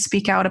up and to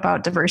speak out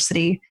about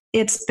diversity.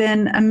 It's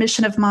been a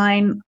mission of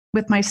mine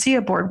with my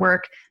SIA board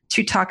work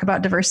to talk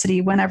about diversity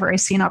whenever I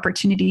see an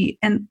opportunity.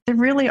 And there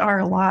really are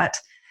a lot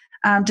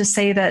to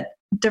say that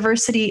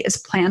diversity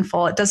is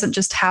planful. It doesn't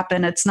just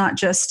happen. It's not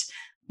just,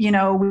 we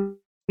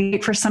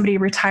wait for somebody to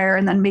retire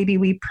and then maybe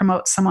we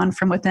promote someone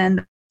from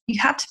within. You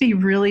have to be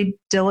really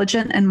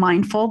diligent and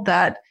mindful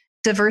that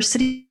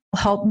diversity will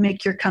help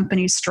make your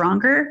company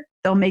stronger.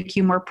 They'll make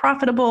you more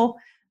profitable.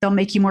 They'll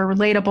make you more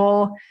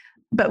relatable.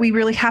 But we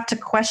really have to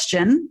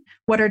question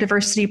what our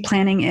diversity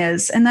planning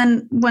is. And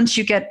then once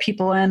you get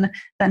people in,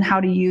 then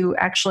how do you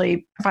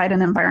actually provide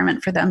an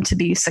environment for them to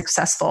be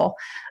successful?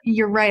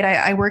 You're right.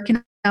 I work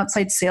in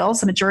outside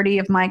sales. The majority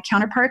of my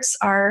counterparts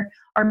are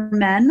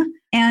men.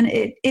 And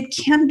it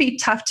can be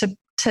tough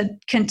to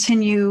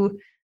continue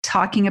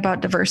talking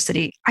about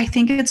diversity. I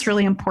think it's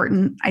really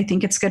important. I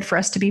think it's good for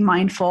us to be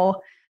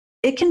mindful.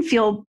 It can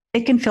feel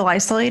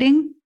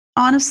isolating,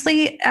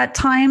 honestly, at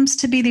times,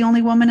 to be the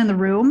only woman in the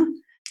room.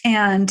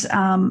 And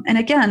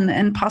again,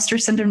 imposter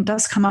syndrome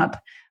does come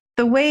up.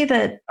 The way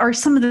that are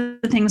some of the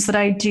things that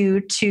I do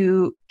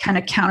to kind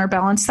of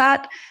counterbalance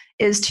that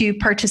is to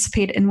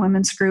participate in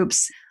women's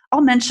groups.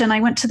 I'll mention I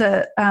went to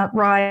the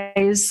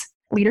RISE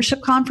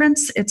Leadership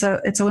Conference. It's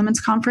a women's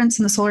conference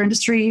in the solar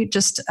industry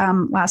just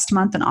last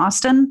month in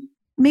Austin.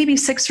 Maybe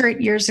 6 or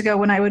 8 years ago,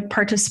 when I would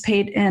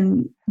participate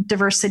in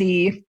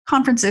diversity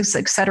conferences,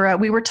 et cetera,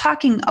 we were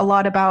talking a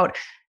lot about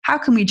how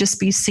can we just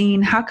be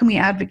seen? How can we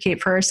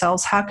advocate for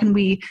ourselves? How can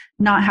we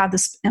not have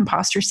this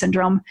imposter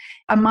syndrome?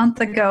 A month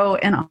ago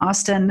in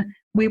Austin,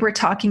 we were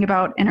talking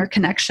about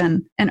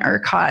interconnection and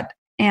ERCOT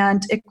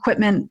and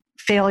equipment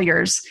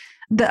failures.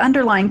 The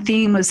underlying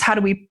theme was how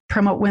do we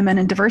promote women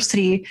and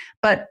diversity?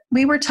 But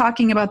we were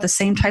talking about the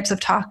same types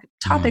of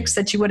topics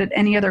that you would at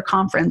any other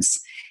conference.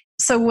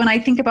 So when I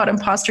think about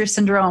imposter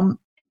syndrome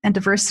and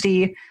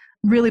diversity,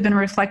 really been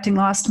reflecting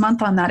last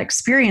month on that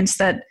experience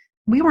that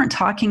we weren't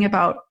talking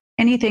about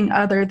anything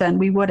other than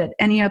we would at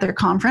any other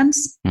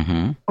conference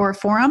or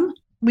forum.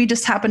 We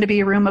just happened to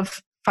be a room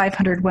of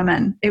 500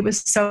 women. It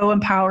was so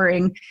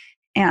empowering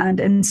and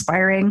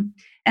inspiring.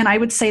 And I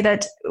would say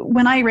that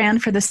when I ran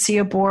for the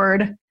SIA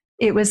board,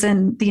 it was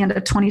in the end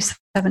of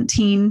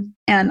 2017,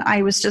 and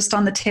I was just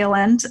on the tail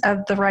end of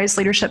the RISE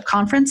Leadership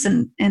Conference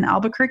in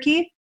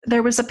Albuquerque.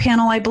 There was a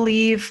panel, I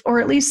believe, or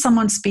at least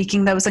someone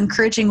speaking that was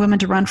encouraging women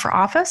to run for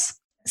office.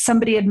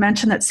 Somebody had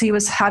mentioned that SIA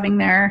was having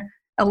their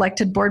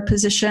elected board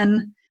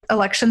position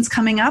elections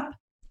coming up.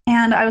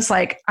 And I was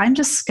like, I'm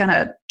just going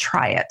to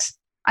try it.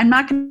 I'm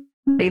not going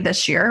to be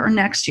this year or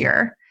next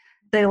year.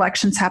 The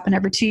elections happen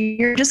every 2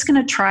 years. Just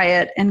going to try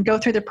it and go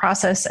through the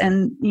process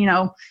and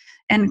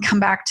come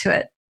back to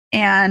it.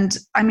 And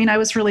I mean, I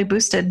was really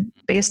boosted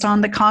based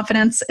on the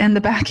confidence and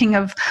the backing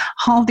of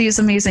all these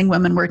amazing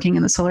women working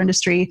in the solar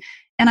industry.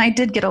 And I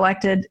did get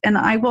elected. And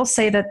I will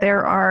say that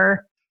there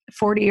are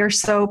 40 or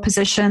so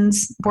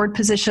positions, board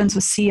positions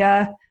with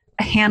SIA.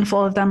 A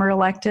handful of them are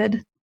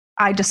elected.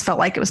 I just felt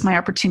like it was my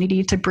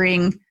opportunity to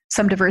bring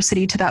some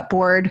diversity to that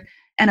board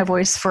and a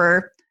voice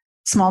for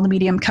small to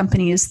medium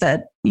companies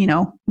that,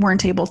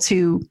 weren't able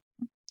to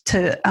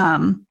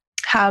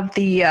have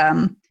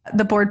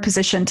the board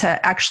position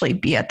to actually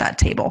be at that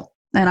table.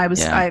 And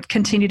I've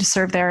continued to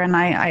serve there, and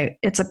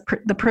it's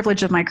the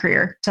privilege of my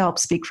career to help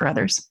speak for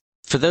others.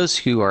 For those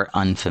who are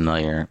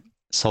unfamiliar,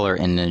 Solar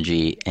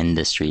Energy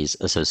Industries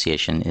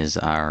Association is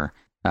our,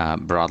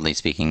 broadly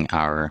speaking,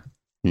 our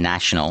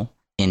national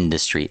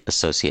industry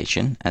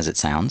association, as it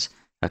sounds.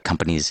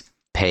 Companies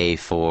pay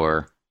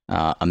for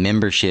a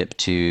membership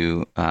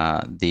to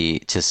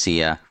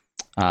SIA.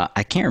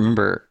 I can't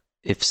remember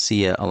if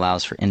SIA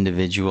allows for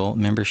individual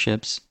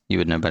memberships. You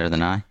would know better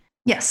than I.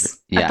 Yes,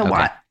 at the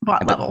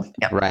watt level.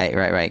 Yep.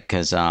 Right.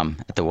 Because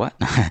at the what?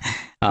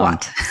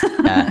 Watt.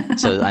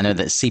 So I know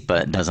that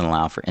SEPA doesn't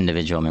allow for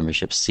individual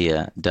memberships.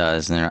 SIA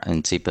does,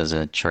 and SEPA is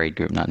a trade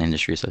group, not an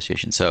industry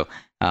association. So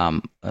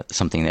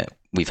something that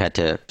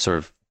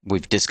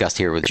we've discussed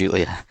here with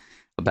Julia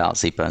about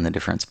SEPA and the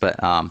difference.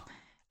 But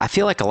I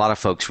feel like a lot of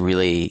folks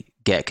really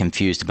get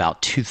confused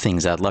about two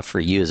things I'd love for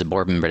you as a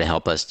board member to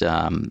help us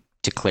to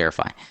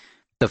clarify.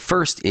 The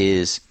first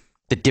is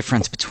the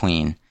difference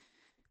between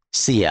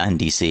SIA in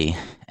DC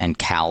and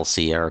Cal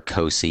SIA or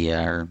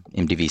Co-SIA or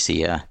MDV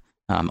SIA,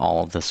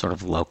 all of the sort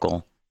of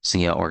local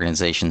SIA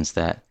organizations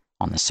that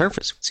on the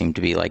surface seem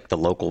to be like the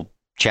local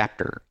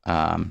chapter,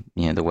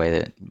 the way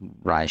that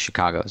Rise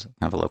Chicago is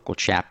kind of a local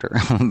chapter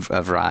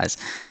of Rise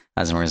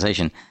as an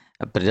organization.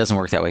 But it doesn't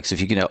work that way. So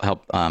if you can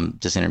help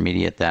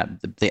disintermediate that.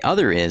 The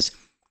other is,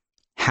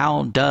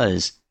 how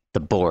does the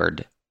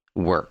board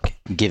work,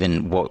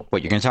 given what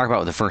you're going to talk about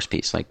with the first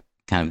piece, like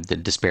kind of the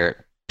disparate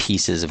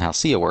pieces of how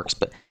SIA works.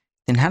 But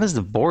then how does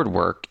the board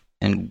work,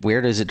 and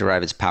where does it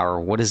derive its power?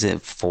 What is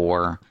it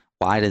for?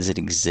 Why does it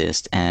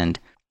exist? And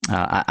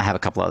I have a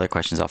couple other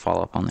questions I'll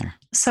follow up on there.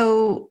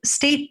 So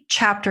state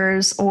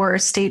chapters or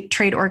state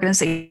trade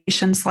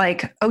organizations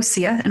like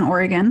OSEA in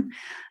Oregon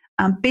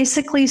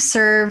basically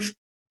serve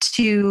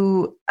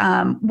to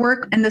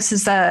work, and this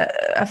is a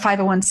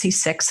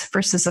 501c6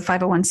 versus a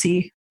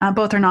 501c.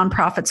 Both are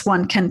nonprofits.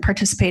 One can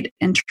participate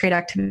in trade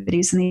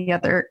activities and the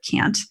other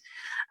can't.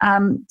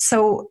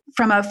 So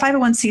from a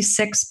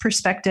 501c6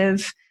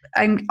 perspective,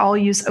 I'll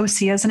use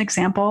OSEA as an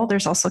example.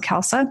 There's also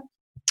CALSA.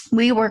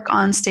 We work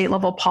on state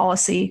level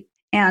policy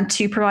and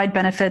to provide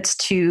benefits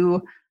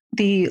to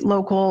the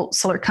local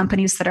solar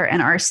companies that are in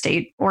our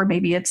state, or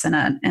maybe it's in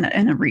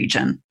a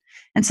region.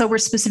 And so we're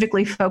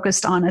specifically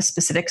focused on a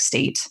specific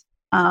state,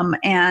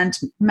 and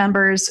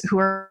members who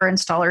are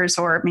installers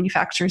or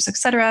manufacturers, et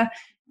cetera,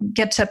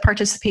 get to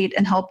participate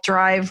and help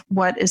drive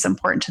what is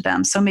important to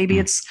them. So maybe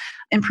it's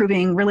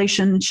improving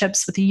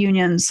relationships with the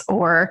unions,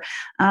 or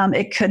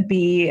it could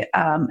be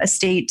a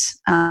state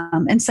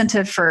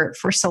incentive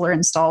for solar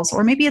installs,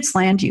 or maybe it's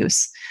land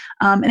use.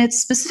 And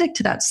it's specific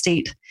to that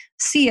state.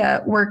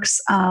 SIA works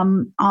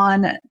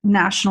on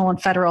national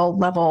and federal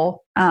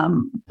level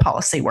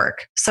policy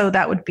work. So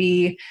that would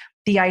be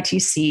the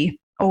ITC,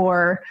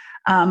 or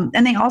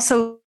and they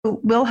also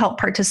will help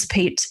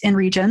participate in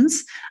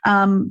regions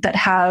that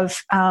have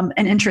an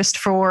interest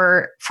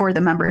for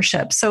the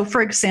membership. So,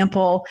 for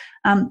example,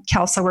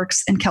 CALSA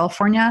works in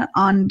California,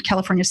 on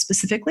California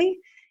specifically,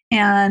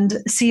 and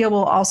SIA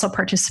will also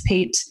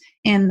participate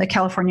in the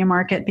California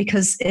market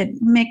because it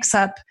makes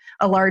up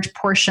a large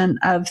portion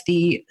of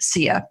the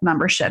SIA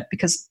membership,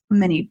 because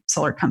many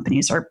solar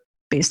companies are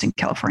based in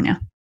California.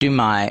 Do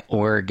my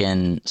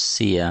Oregon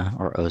SIA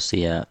or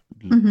OSEA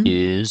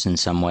dues in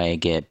some way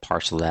get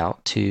parceled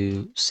out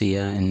to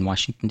SIA in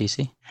Washington,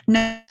 D.C.?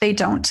 No, they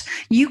don't.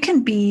 You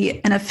can be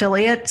an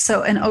affiliate.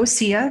 So an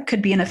OSEA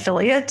could be an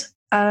affiliate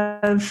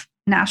of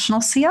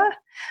National SIA,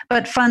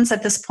 but funds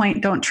at this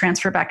point don't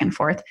transfer back and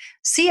forth.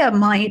 SIA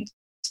might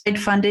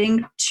provide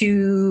funding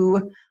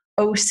to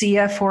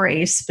OSEA for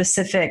a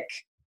specific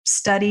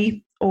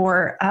study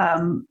or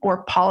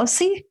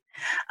policy,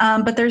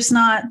 but there's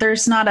not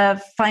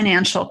a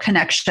financial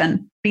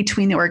connection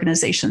between the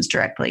organizations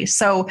directly.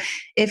 So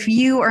if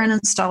you are an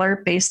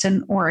installer based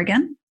in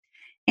Oregon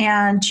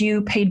and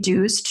you pay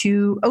dues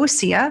to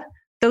OSEA,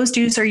 those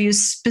dues are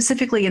used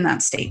specifically in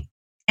that state.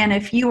 And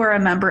if you are a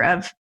member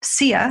of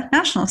SIA,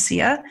 National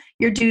SIA,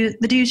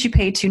 the dues you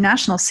pay to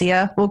National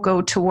SIA will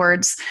go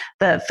towards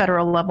the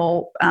federal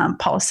level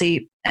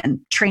policy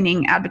and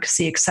training,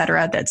 advocacy, et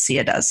cetera, that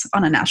SIA does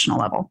on a national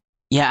level.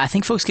 Yeah, I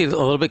think folks get a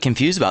little bit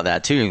confused about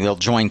that too. They'll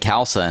join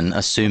CALSA and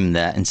assume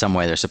that in some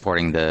way they're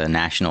supporting the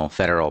national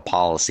federal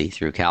policy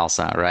through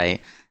CALSA,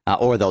 right?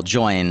 Or they'll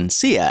join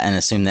SIA and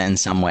assume that in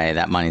some way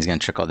that money is going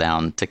to trickle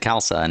down to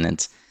CALSA. And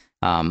it's,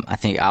 I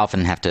think I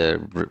often have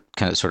to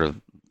kind of sort of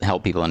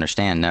help people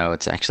understand, no,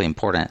 it's actually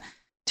important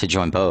to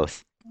join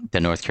both the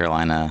North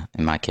Carolina,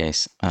 in my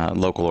case,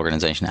 local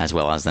organization, as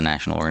well as the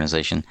national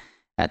organization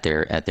at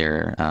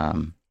their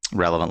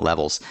relevant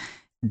levels.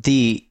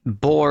 The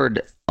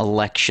board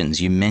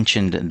elections, you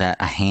mentioned that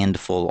a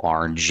handful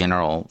are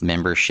general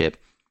membership,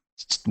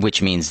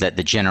 which means that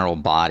the general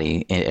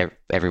body,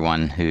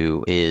 everyone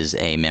who is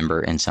a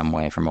member in some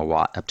way from a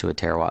watt up to a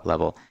terawatt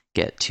level,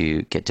 get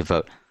to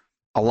vote.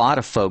 A lot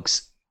of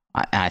folks,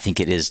 I think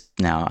it is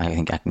now, I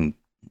think I can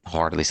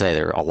hardly say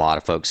there are a lot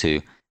of folks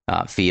who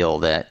feel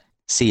that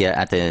SIA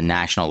at the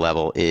national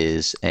level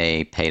is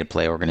a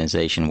pay-to-play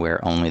organization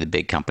where only the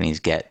big companies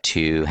get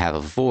to have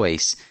a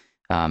voice.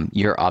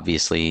 You're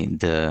obviously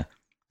the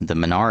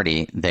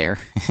minority there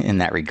in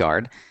that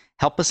regard.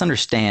 Help us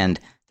understand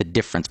the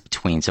difference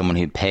between someone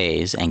who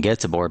pays and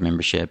gets a board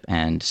membership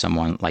and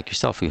someone like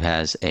yourself who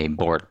has a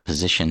board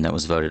position that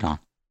was voted on.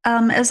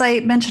 As I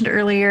mentioned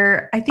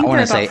earlier, I think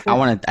I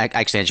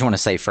just want to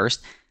say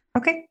first.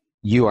 Okay.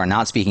 You are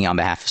not speaking on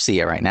behalf of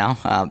SIA right now,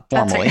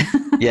 formally. Right.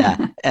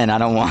 Yeah, and I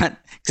don't want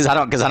because I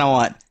don't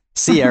want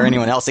SIA or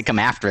anyone else to come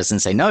after us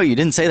and say, no, you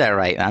didn't say that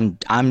right.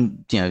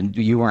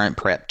 You weren't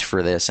prepped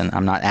for this, and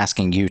I'm not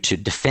asking you to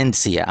defend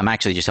SIA. I'm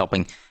actually just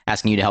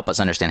asking you to help us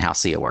understand how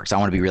SIA works. I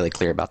want to be really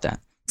clear about that.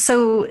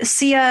 So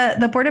SIA,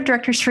 the board of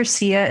directors for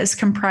SIA is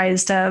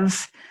comprised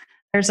of,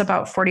 there's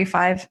about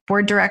 45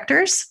 board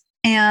directors.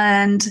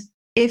 And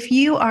if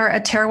you are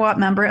a terawatt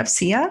member of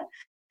SIA,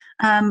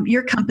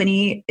 your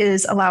company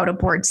is allowed a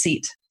board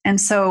seat. And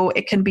so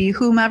it can be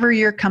whomever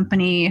your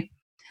company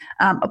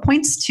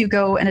appoints to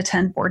go and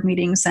attend board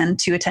meetings and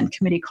to attend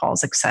committee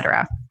calls, et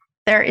cetera.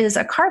 There is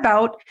a carve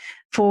out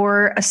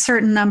for a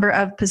certain number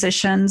of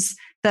positions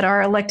that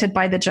are elected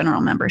by the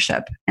general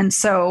membership. And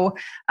so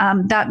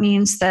that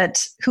means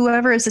that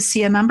whoever is a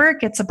SIA member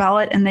gets a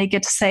ballot and they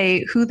get to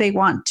say who they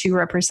want to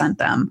represent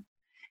them.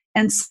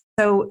 And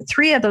so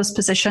 3 of those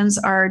positions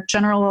are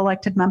general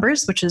elected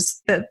members, which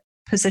is the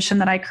position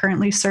that I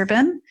currently serve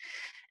in.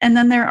 And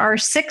then there are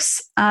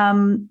 6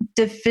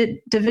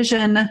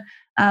 division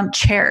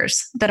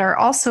chairs that are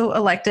also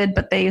elected,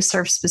 but they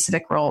serve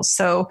specific roles.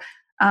 So,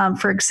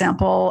 for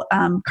example,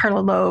 Carla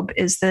Loeb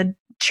is the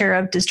chair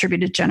of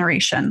distributed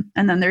generation,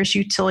 and then there's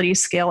utility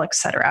scale, et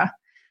cetera.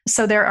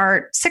 So there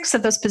are 6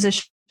 of those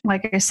positions,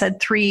 like I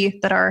said, 3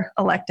 that are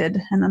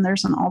elected, and then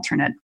there's an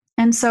alternate.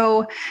 And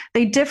so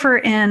they differ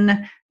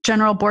in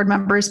general board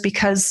members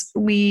because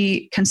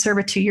we can serve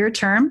a 2-year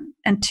term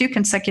and 2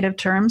 consecutive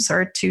terms,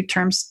 or 2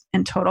 terms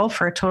in total,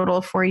 for a total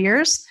of 4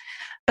 years.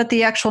 But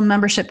the actual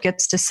membership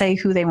gets to say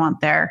who they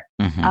want there.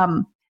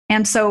 Mm-hmm.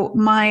 And so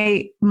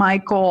my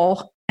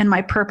goal and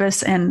my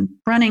purpose in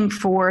running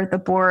for the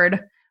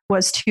board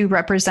was to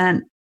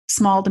represent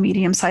small to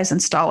medium-sized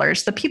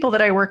installers, the people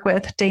that I work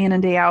with day in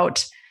and day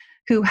out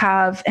who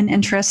have an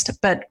interest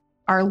but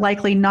are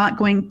likely not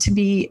going to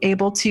be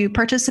able to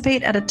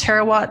participate at a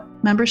terawatt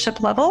membership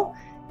level,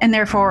 and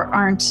therefore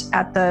aren't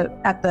at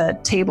the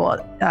table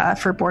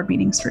for board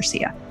meetings for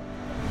SIA.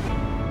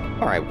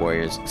 All right,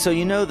 Warriors. So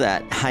you know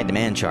that high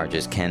demand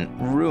charges can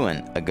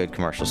ruin a good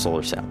commercial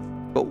solar cell.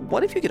 But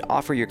what if you could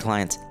offer your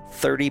clients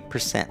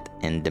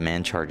 30% in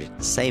demand charge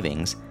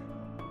savings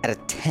at a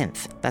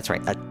 10th, that's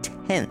right, a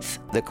 10th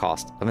the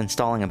cost of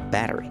installing a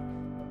battery?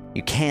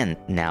 You can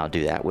now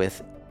do that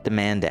with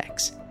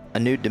DemandX, a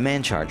new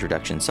demand charge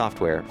reduction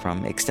software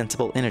from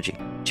Extensible Energy.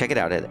 Check it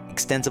out at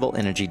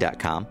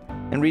extensibleenergy.com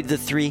and read the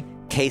 3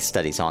 case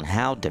studies on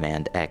how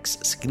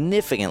DemandX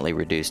significantly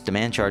reduced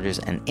demand charges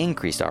and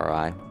increased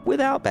ROI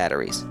without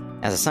batteries.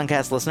 As a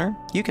Suncast listener,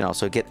 you can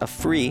also get a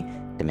free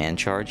demand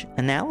charge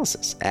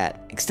analysis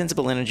at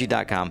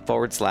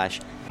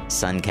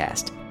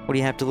extensibleenergy.com/Suncast. What do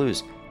you have to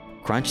lose?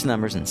 Crunch the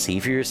numbers and see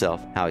for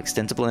yourself how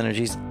Extensible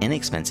Energy's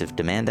inexpensive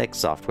DemandX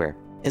software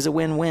is a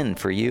win-win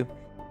for you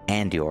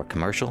and your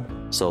commercial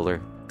solar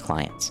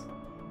clients.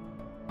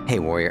 Hey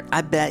Warrior,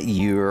 I bet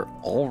you're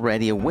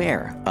already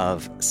aware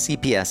of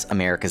CPS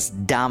America's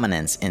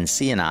dominance in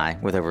C&I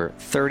with over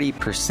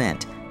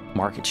 30%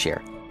 market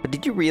share. But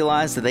did you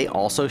realize that they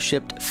also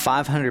shipped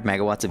 500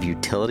 megawatts of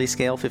utility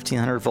scale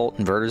 1500 volt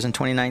inverters in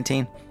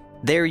 2019?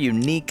 Their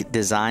unique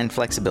design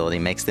flexibility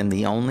makes them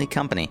the only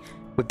company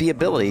with the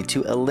ability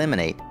to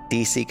eliminate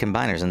DC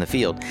combiners in the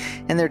field.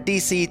 And their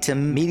DC to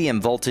medium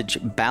voltage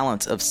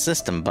balance of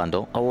system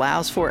bundle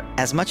allows for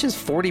as much as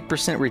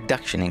 40%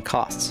 reduction in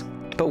costs.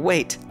 But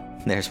wait,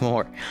 there's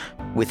more.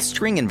 With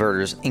string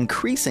inverters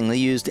increasingly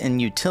used in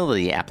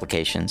utility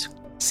applications,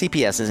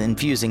 CPS is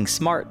infusing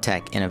smart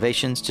tech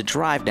innovations to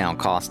drive down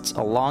costs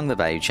along the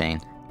value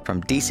chain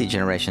from DC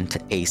generation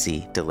to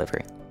AC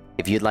delivery.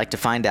 If you'd like to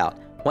find out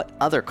what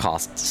other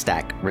cost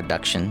stack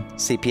reduction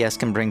CPS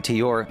can bring to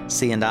your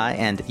C&I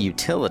and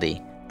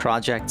utility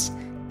projects,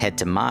 head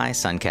to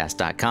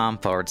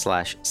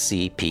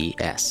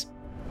mysuncast.com/CPS.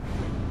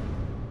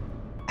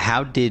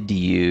 How did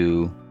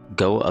you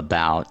go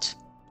about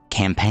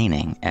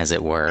campaigning, as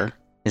it were?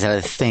 Is that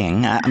a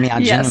thing? I mean,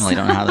 I genuinely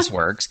don't know how this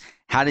works.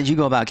 How did you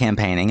go about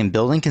campaigning and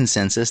building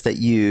consensus that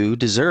you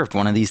deserved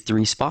one of these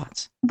 3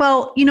 spots?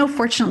 Well,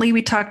 fortunately,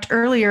 we talked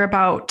earlier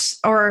about,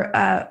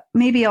 or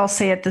maybe I'll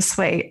say it this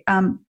way,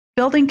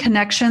 building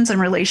connections and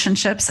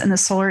relationships in the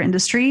solar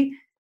industry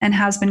and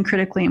has been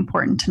critically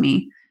important to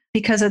me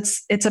because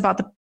it's about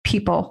the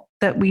people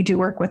that we do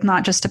work with,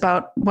 not just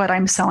about what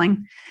I'm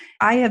selling.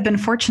 I have been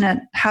fortunate,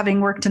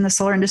 having worked in the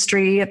solar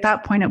industry. At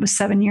that point, it was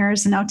 7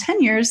 years and now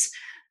 10 years,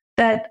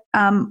 that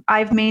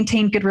I've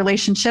maintained good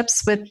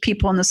relationships with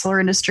people in the solar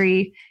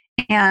industry,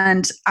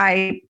 and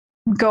I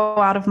go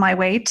out of my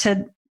way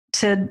to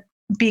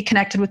be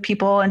connected with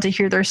people and to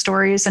hear their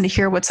stories and to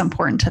hear what's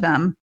important to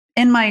them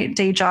in my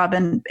day job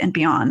and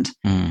beyond.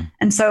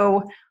 And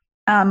so,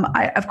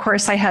 of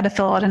course, I had to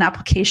fill out an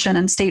application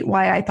and state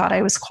why I thought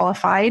I was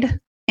qualified.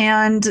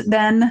 And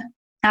then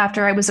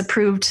after I was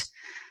approved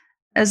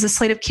as a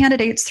slate of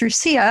candidates through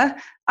SIA,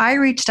 I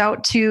reached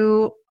out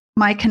to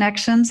my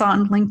connections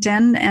on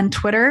LinkedIn and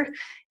Twitter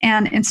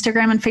and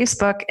Instagram and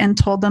Facebook and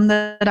told them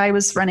that I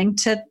was running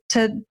to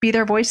be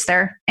their voice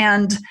there.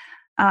 And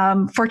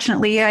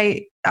fortunately,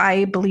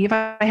 I believe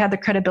I had the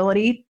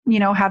credibility,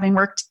 having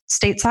worked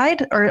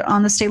stateside or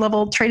on the state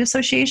level trade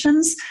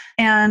associations.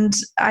 And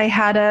I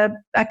had a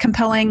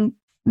compelling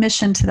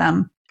mission to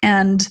them.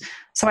 And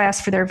so I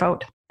asked for their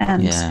vote.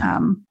 And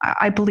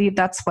I believe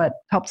that's what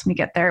helped me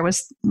get there,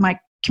 was my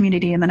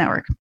community and the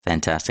network.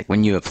 Fantastic.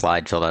 When you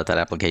filled out that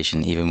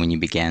application, even when you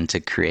began to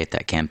create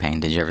that campaign,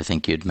 did you ever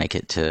think you'd make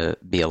it to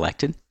be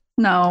elected?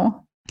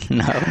 No.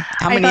 No.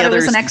 How many I thought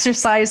others? It was an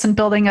exercise in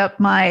building up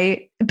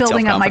my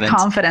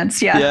confidence.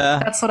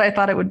 Yeah. That's what I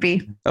thought it would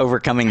be.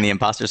 Overcoming the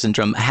imposter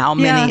syndrome. How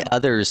many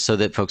others, so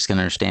that folks can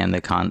understand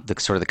the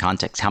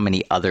context, how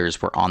many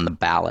others were on the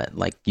ballot?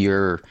 Like,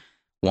 you're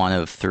one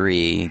of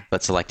 3,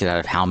 but selected out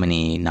of how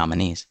many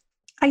nominees?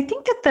 I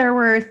think that there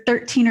were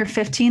 13 or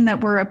 15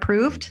 that were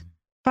approved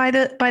by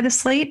the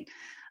slate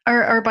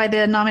or by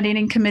the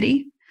nominating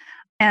committee.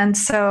 And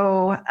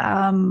so,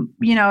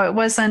 it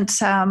wasn't,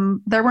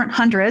 there weren't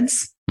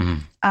hundreds,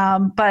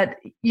 but,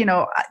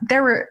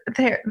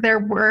 there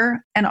were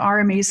and are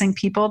amazing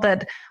people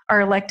that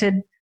are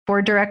elected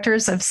board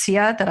directors of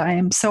SIA that I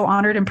am so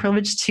honored and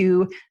privileged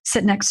to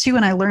sit next to,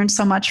 and I learned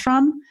so much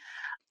from.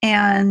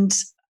 And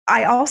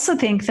I also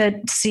think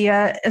that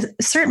SIA,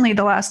 certainly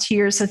the last 2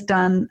 years, has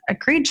done a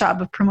great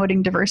job of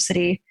promoting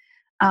diversity.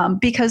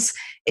 Because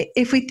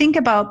if we think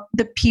about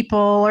the people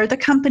or the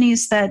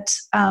companies that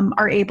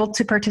are able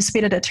to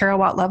participate at a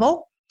terawatt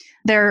level,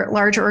 they're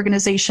larger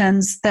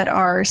organizations that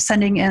are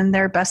sending in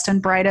their best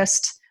and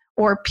brightest,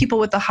 or people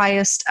with the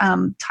highest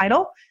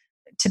title,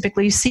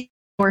 typically CEO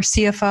or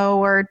CFO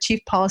or chief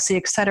policy,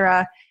 et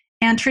cetera.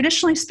 And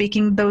traditionally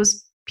speaking,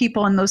 those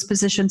people in those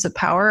positions of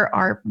power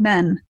are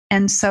men.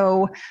 And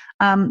so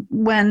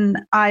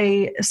when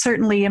I,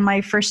 certainly in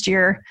my first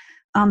year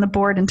on the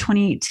board in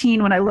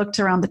 2018, when I looked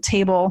around the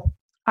table,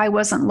 I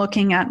wasn't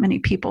looking at many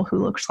people who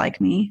looked like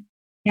me.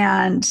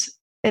 And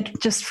it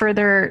just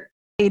further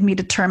made me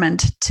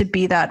determined to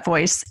be that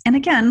voice. And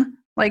again,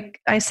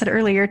 like I said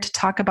earlier, to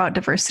talk about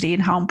diversity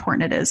and how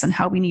important it is and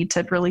how we need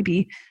to really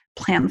be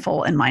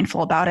planful and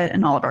mindful about it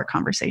in all of our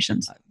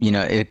conversations.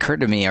 It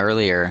occurred to me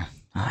earlier,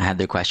 I had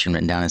the question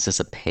written down, is this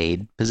a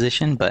paid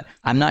position? But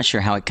I'm not sure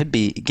how it could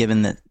be,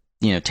 given that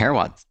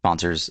Terawatt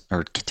sponsors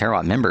or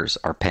Terawatt members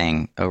are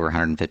paying over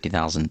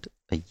 $150,000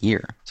 a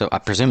year. So I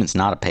presume it's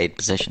not a paid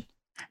position.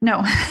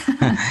 No,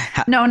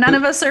 no, none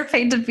of us are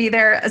paid to be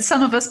there.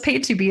 Some of us pay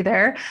to be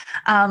there.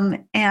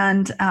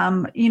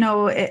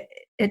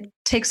 It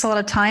takes a lot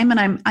of time,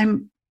 and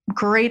I'm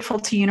grateful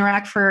to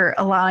Unirac for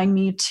allowing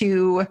me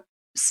to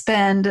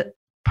spend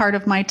part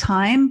of my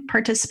time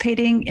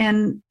participating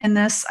in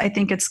this. I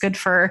think it's good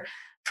for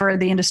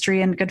the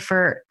industry and good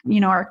for,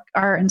 our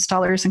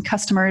installers and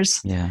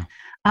customers. Yeah.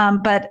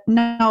 But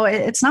no,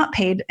 it's not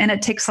paid, and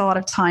it takes a lot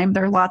of time.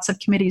 There are lots of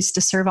committees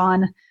to serve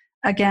on.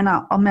 Again,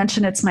 I'll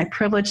mention it's my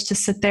privilege to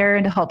sit there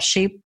and to help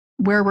shape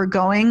where we're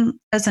going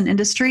as an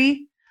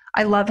industry.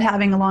 I love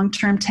having a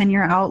long-term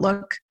 10-year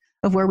outlook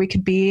of where we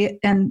could be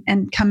and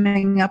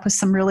coming up with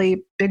some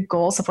really big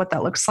goals of what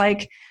that looks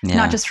like,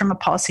 not just from a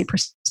policy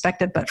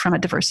perspective, but from a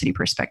diversity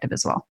perspective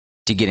as well.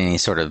 Do you get any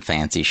sort of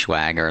fancy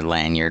swag or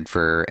lanyard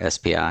for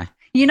SPI?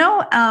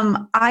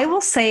 I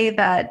will say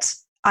that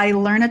I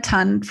learn a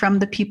ton from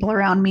the people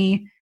around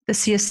me. The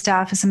SIA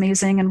staff is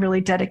amazing and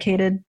really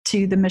dedicated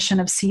to the mission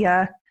of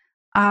SIA.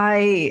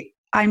 I'm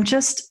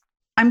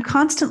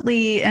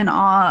constantly in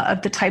awe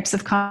of the types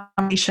of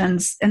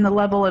conversations and the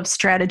level of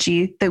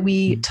strategy that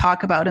we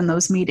talk about in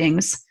those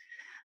meetings.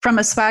 From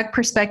a swag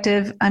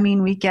perspective,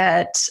 we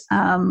get,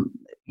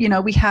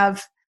 we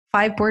have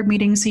 5 board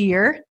meetings a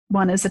year.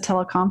 One is a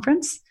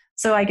teleconference.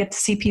 So I get to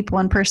see people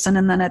in person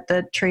and then at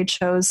the trade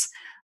shows.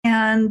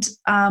 And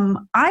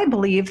I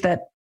believe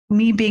that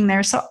me being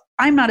there, so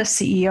I'm not a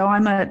CEO,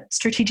 I'm a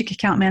strategic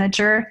account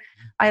manager.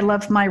 I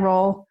love my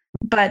role,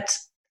 but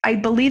I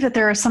believe that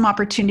there are some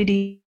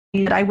opportunities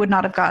that I would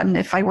not have gotten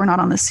if I were not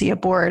on the SIA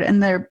board.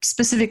 And they're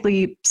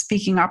specifically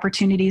speaking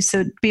opportunities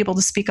to be able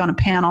to speak on a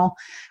panel,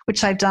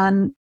 which I've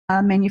done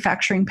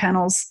manufacturing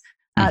panels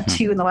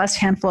 2 in the last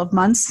handful of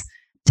months.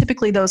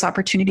 Typically, those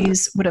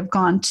opportunities would have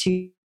gone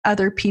to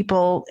other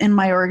people in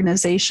my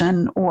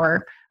organization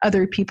or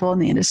other people in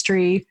the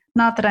industry.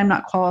 Not that I'm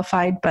not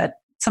qualified, but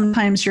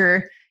sometimes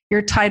your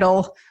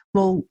title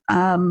will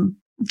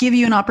give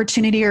you an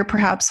opportunity or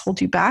perhaps hold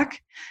you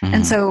back.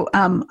 And so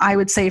I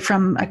would say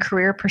from a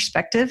career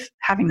perspective,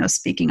 having those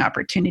speaking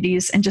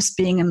opportunities and just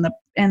being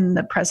in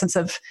the presence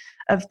of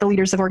the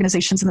leaders of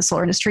organizations in the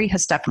solar industry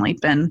has definitely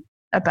been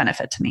a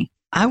benefit to me.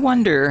 I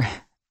wonder,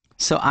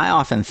 so I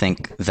often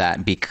think that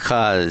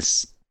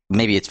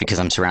maybe it's because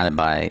I'm surrounded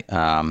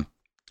by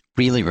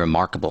really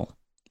remarkable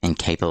and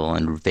capable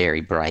and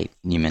very bright.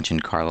 You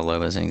mentioned Carla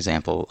Loeb as an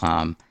example.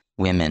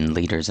 Women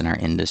leaders in our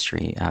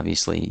industry,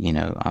 obviously,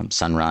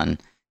 Sunrun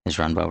is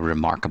run by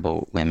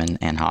remarkable women,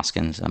 and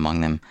Hoskins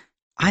among them.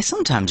 I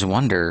sometimes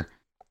wonder,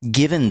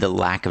 given the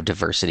lack of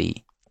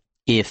diversity,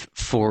 if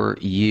for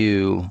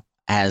you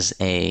as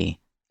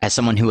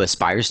someone who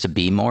aspires to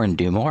be more and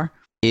do more,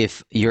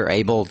 if you're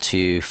able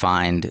to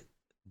find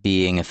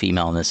being a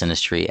female in this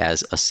industry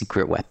as a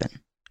secret weapon,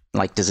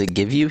 like, does it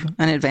give you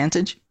an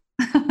advantage?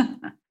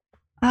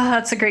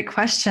 That's a great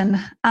question.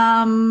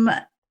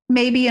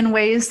 Maybe in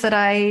ways that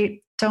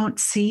I don't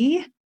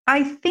see.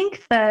 I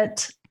think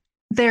that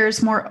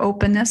there's more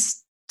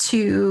openness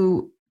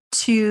to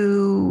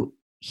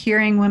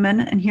hearing women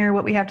and hear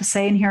what we have to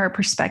say and hear our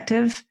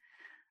perspective.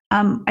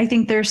 I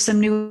think there's some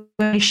new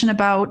information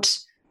about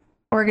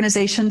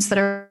organizations that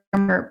are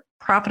more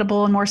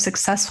profitable and more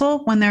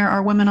successful when there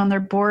are women on their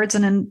boards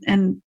and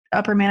in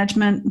upper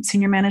management and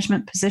senior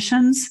management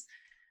positions.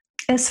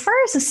 As far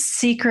as a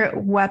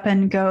secret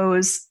weapon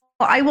goes,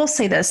 well, I will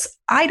say this.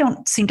 I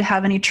don't seem to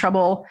have any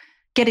trouble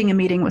getting a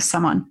meeting with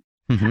someone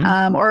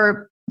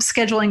or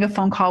scheduling a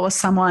phone call with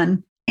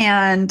someone.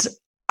 And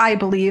I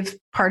believe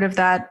part of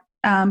that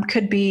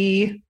could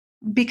be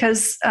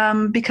because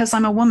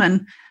I'm a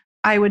woman.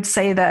 I would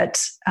say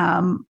that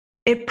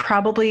it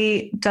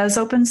probably does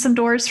open some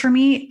doors for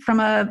me from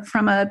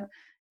a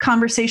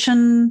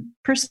conversation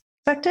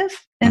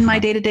perspective in my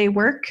day-to-day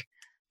work.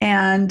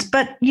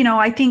 But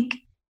I think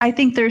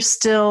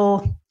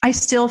I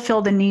still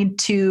feel the need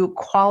to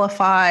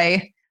qualify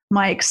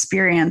my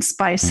experience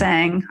by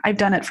saying I've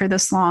done it for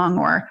this long,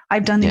 or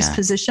I've done these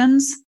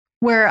positions,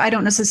 where I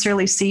don't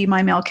necessarily see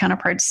my male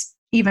counterparts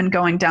even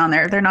going down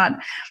there.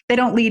 They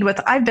don't lead with,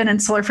 I've been in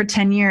solar for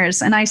 10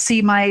 years. And I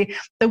see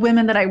the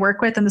women that I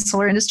work with in the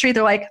solar industry,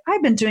 they're like,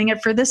 I've been doing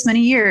it for this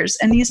many years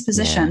in these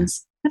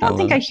positions. Yeah. I don't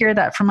think I hear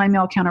that from my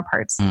male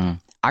counterparts.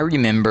 I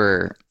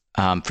remember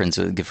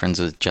good friends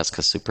with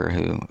Jessica Super,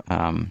 who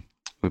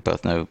we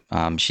both know.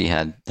 She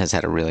has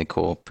had a really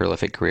cool,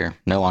 prolific career,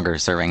 no longer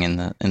serving in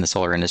the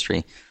solar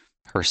industry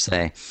per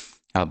se,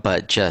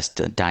 but just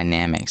a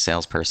dynamic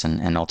salesperson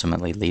and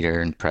ultimately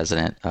leader and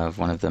president of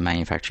one of the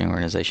manufacturing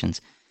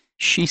organizations.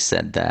 She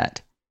said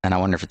that, and I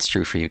wonder if it's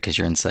true for you because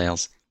you're in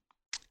sales,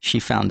 she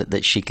found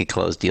that she could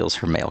close deals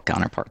her male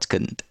counterparts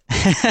couldn't.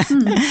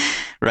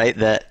 Right?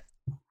 That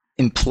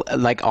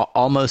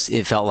almost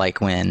it felt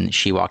like when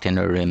she walked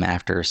into a room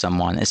after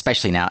someone,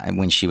 especially now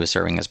when she was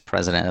serving as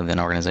president of an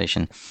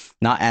organization,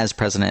 not as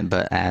president,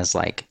 but as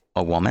like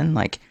a woman,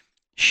 like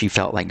she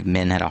felt like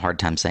men had a hard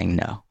time saying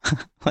no.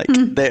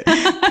 Kind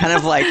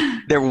of like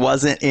there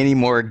wasn't any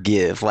more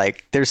give.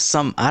 Like there's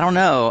some, I don't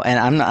know.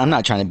 And I'm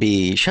not trying to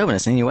be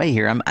chauvinist in any way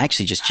here. I'm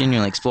actually just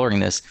genuinely exploring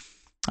this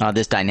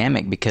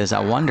dynamic, because I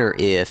wonder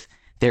if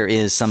there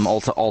is some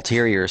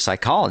ulterior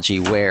psychology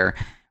where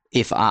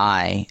if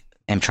I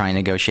am trying to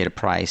negotiate a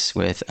price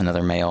with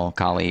another male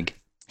colleague,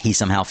 he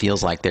somehow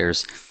feels like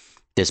there's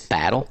this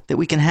battle that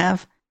we can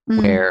have,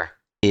 where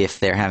if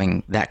they're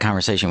having that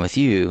conversation with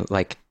you,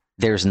 like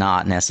there's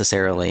not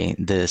necessarily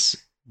this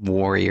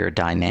warrior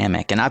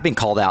dynamic. And I've been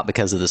called out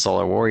because of the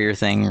solar warrior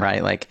thing,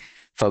 right? Like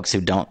folks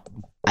who don't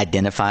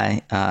identify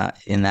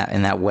in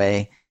that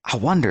way. I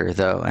wonder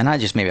though, and I'll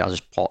just put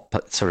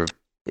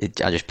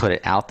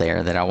it out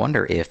there that I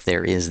wonder if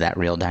there is that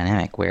real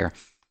dynamic where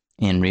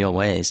in real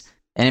ways.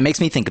 And it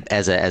makes me think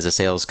as a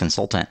sales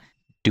consultant,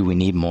 do we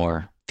need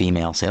more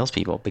female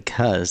salespeople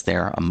because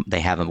they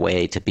have a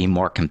way to be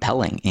more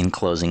compelling in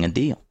closing a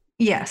deal?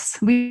 Yes,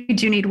 we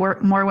do need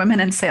more women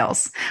in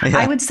sales. Yeah.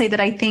 I would say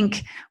that I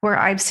think where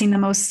I've seen the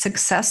most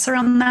success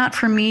around that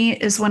for me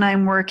is when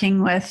I'm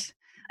working with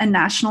a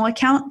national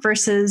account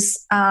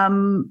versus,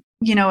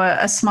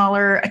 a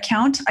smaller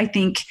account. I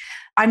think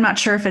I'm not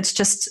sure if it's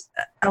just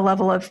a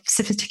level of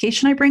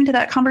sophistication I bring to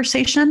that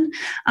conversation,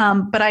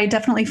 but I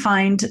definitely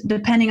find,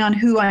 depending on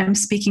who I'm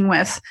speaking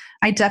with,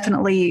 I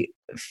definitely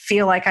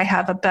feel like I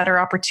have a better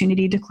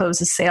opportunity to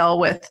close a sale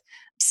with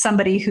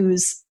somebody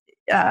who's,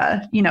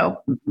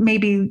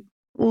 maybe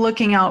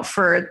looking out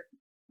for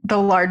the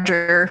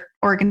larger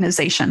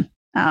organization.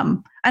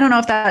 I don't know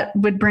if that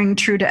would bring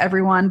true to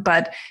everyone,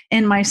 but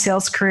in my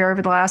sales career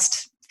over the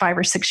last 5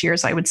 or 6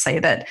 years, I would say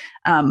that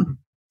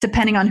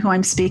depending on who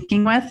I'm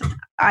speaking with,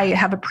 I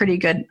have a pretty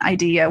good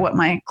idea what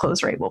my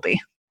close rate will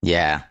be.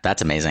 Yeah,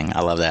 that's amazing.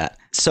 I love that.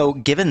 So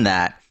given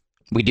that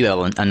we do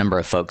have a number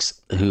of folks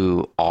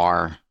who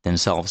are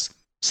themselves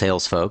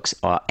sales folks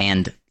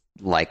and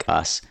like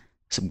us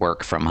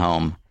work from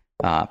home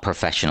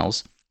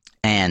professionals,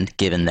 and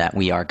given that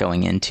we are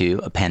going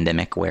into a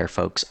pandemic where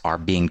folks are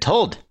being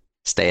told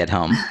stay at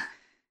home,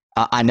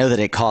 I know that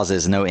it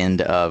causes no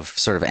end of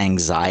sort of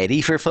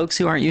anxiety for folks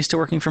who aren't used to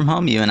working from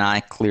home. You and I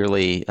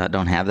clearly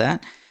don't have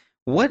that.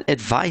 What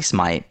advice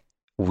might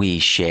we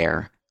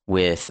share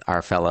with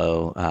our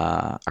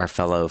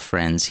fellow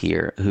friends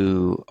here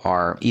who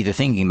are either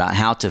thinking about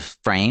how to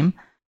frame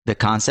the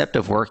concept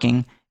of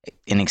working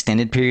an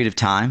extended period of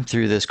time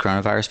through this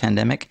coronavirus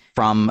pandemic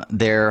from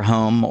their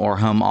home or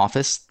home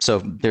office? So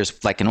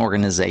there's like an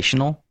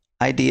organizational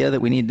idea that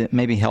we need to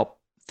maybe help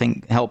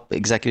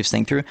executives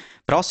think through,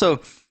 but also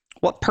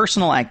what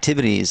personal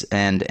activities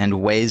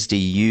and ways do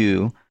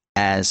you,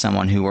 as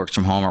someone who works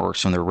from home or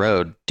works from the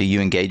road, do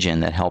you engage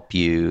in that help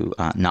you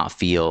not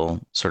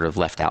feel sort of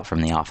left out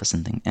from the office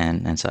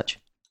and such?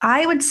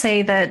 I would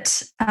say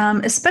that,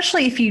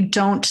 especially if you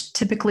don't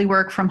typically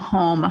work from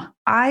home,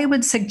 I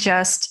would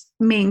suggest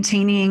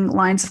maintaining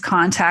lines of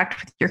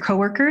contact with your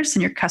coworkers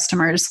and your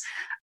customers.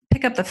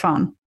 Pick up the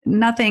phone.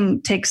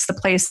 Nothing takes the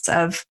place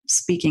of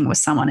speaking with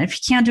someone. If you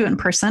can't do it in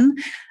person,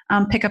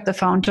 pick up the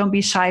phone. Don't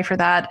be shy for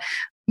that.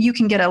 You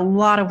can get a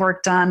lot of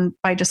work done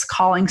by just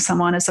calling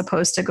someone as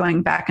opposed to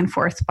going back and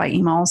forth by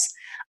emails.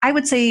 I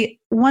would say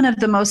one of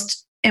the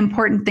most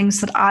important things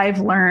that I've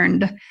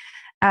learned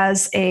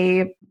as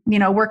a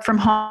work from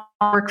home,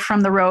 work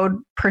from the road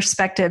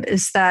perspective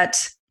is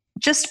that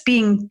just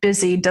being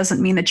busy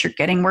doesn't mean that you're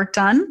getting work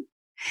done.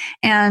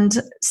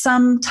 And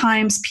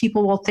sometimes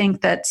people will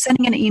think that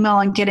sending an email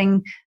and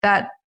getting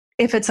that,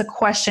 if it's a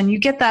question, you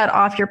get that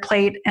off your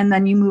plate and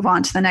then you move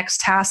on to the next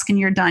task and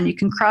you're done. You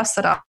can cross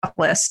that off the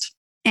list.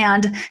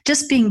 And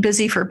just being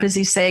busy for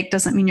busy's sake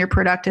doesn't mean you're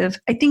productive.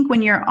 I think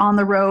when you're on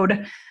the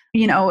road,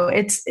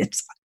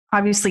 it's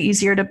obviously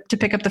easier to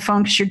pick up the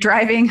phone because you're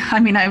driving. I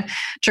mean, I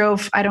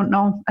drove,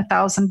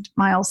 1,000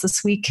 miles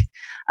this week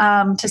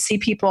to see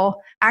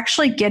people.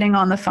 Actually getting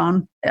on the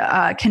phone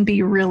can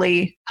be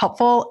really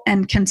helpful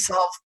and can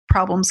solve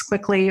problems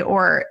quickly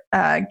or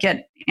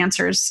get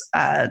answers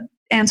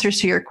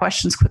to your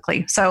questions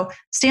quickly. So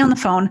stay on the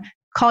phone,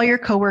 call your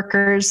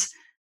coworkers.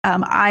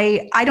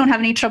 I don't have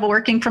any trouble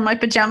working from my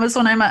pajamas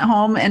when I'm at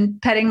home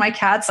and petting my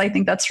cats. I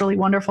think that's really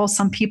wonderful.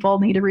 Some people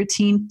need a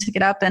routine to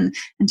get up and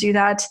do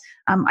that.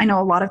 I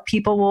know a lot of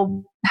people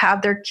will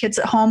have their kids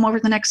at home over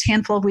the next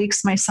handful of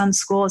weeks. My son's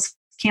school is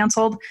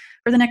canceled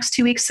for the next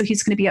 2 weeks, so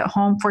he's going to be at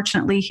home.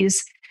 Fortunately,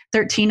 he's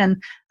 13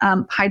 and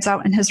hides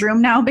out in his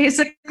room now,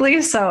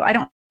 basically. So I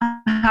don't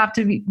have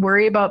to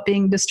worry about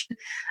being distracted.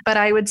 But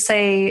I would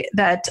say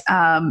that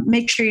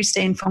make sure you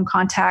stay in phone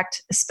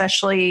contact,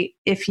 especially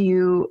if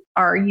you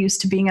are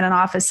used to being in an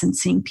office and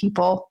seeing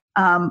people.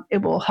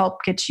 It will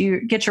help get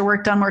your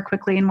work done more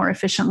quickly and more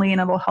efficiently, and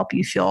it will help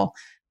you feel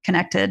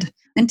connected.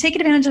 And take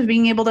advantage of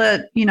being able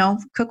to,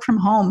 cook from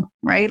home,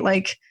 right?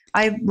 Like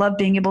I love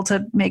being able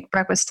to make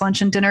breakfast,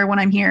 lunch, and dinner when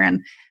I'm here,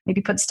 and maybe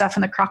put stuff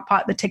in the crock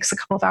pot that takes a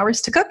couple of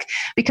hours to cook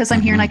because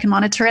I'm here and I can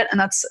monitor it. And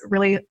that's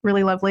really,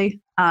 really lovely.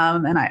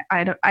 And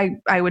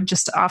I would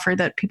just offer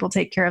that people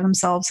take care of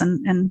themselves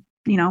and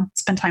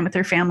spend time with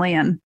their family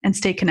and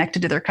stay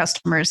connected to their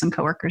customers and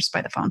coworkers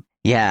by the phone.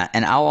 Yeah.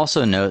 And I'll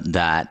also note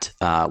that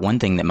one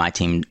thing that my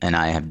team and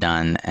I have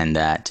done and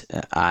that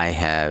I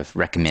have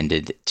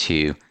recommended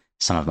to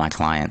some of my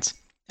clients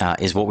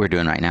is what we're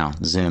doing right now,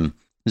 Zoom.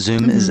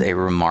 Zoom is a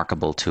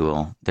remarkable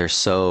tool. There's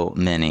so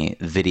many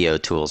video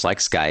tools like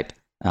Skype,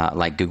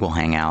 like Google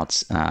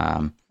Hangouts,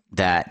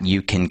 that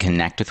you can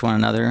connect with one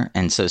another.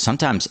 And so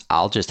sometimes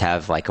I'll just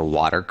have like a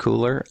water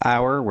cooler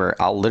hour where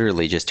I'll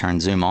literally just turn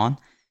Zoom on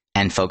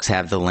and folks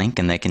have the link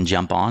and they can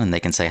jump on and they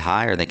can say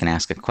hi or they can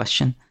ask a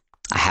question.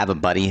 I have a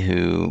buddy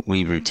who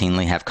we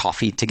routinely have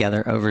coffee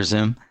together over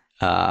Zoom,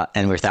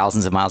 and we're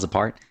thousands of miles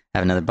apart. I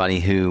have another buddy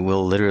who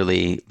will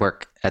literally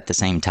work at the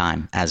same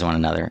time as one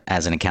another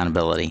as an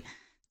accountability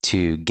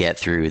to get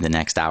through the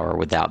next hour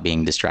without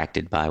being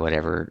distracted by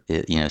whatever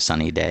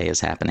sunny day is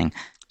happening.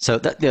 So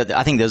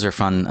I think those are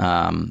fun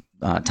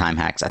time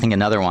hacks. I think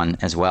another one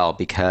as well,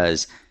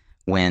 because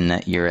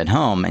when you're at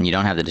home and you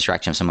don't have the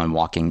distraction of someone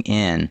walking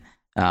in,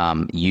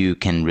 you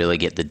can really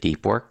get the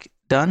deep work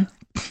done.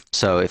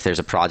 So if there's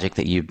a project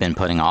that you've been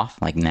putting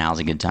off, like now's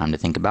a good time to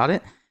think about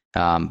it.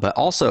 But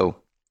also,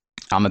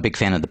 I'm a big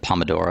fan of the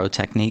Pomodoro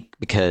technique,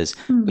 because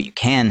what you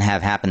can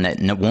have happen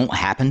that won't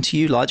happen to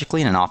you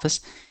logically in an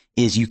office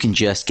is you can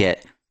just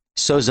get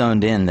so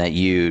zoned in that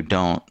you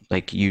don't,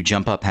 like, you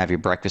jump up, have your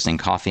breakfast and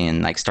coffee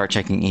and like start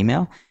checking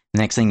email. The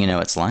next thing you know,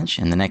 it's lunch,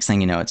 and the next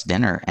thing you know, it's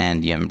dinner,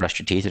 and you haven't brushed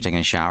your teeth or taken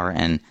a shower.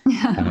 And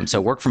so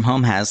work from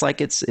home has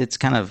like it's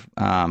kind of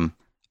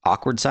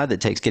awkward side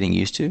that takes getting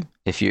used to.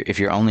 If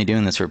you're only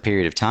doing this for a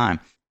period of time,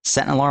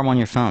 set an alarm on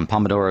your phone.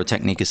 Pomodoro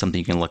technique is something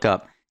you can look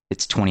up.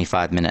 It's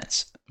 25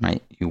 minutes,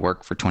 right? You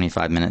work for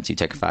 25 minutes, you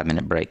take a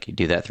 5-minute break. You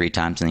do that 3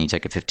 times, and then you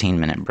take a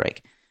 15-minute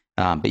break.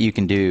 But you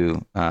can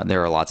do,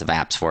 there are lots of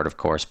apps for it, of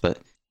course, but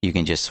you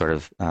can just sort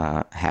of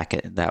hack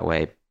it that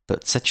way.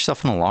 But set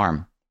yourself an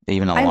alarm. I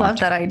love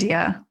that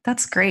idea.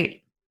 That's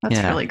great. That's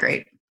really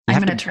great. I'm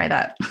going to try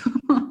that.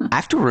 I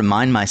have to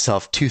remind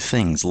myself 2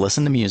 things.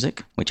 Listen to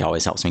music, which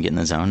always helps me get in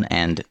the zone,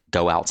 and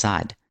go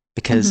outside.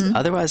 Because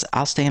otherwise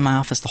I'll stay in my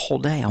office the whole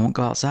day. I won't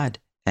go outside.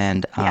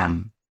 And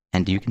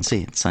you can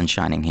see it's sun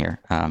shining here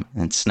and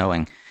it's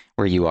snowing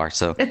where you are.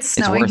 So it's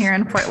snowing here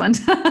in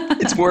Portland.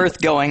 It's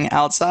worth going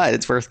outside.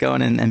 It's worth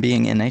going and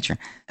being in nature.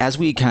 As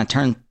we kind of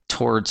turn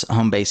towards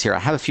home base here, I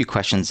have a few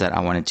questions that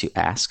I wanted to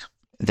ask,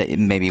 that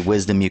maybe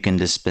wisdom you can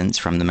dispense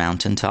from the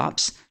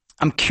mountaintops.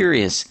 I'm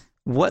curious,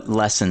 what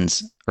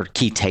lessons or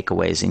key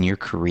takeaways in your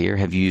career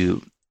have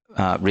you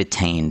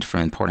retained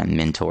from important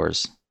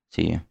mentors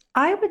to you?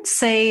 I would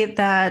say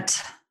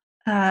that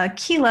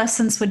key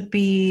lessons would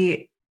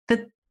be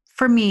that,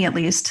 for me at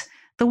least,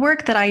 the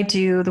work that I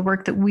do, the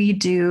work that we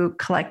do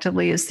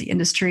collectively as the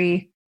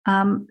industry,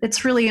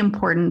 it's really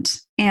important.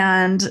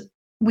 And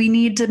we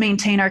need to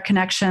maintain our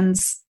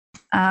connections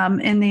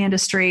in the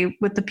industry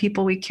with the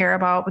people we care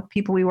about, with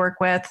people we work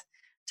with,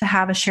 to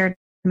have a shared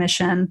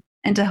mission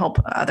and to help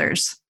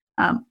others.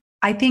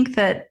 I think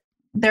that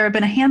there have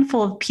been a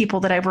handful of people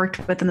that I've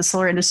worked with in the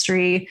solar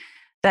industry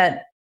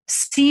that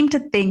seem to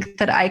think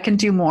that I can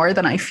do more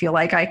than I feel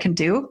like I can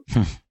do.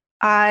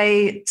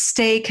 I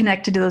stay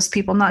connected to those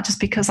people, not just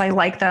because I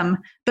like them,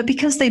 but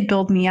because they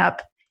build me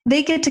up.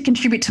 They get to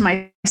contribute to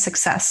my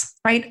success,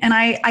 right? And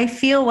I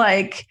feel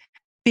like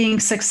being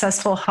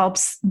successful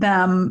helps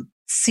them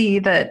see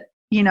that,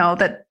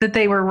 that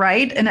they were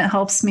right. And it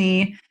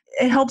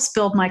helps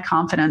build my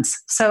confidence.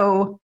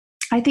 So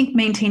I think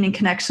maintaining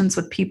connections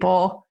with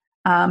people,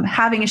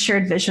 having a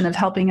shared vision of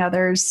helping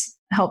others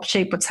help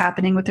shape what's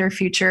happening with their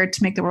future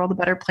to make the world a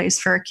better place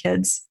for our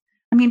kids.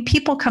 I mean,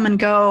 people come and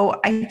go.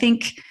 I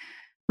think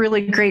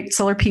really great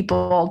solar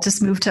people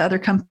just move to other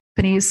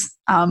companies.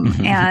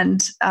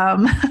 And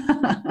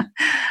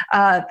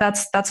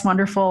that's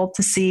wonderful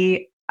to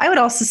see. I would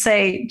also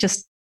say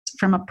just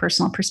from a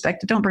personal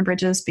perspective. Don't burn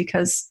bridges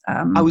because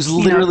I was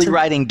literally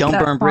writing, don't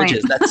burn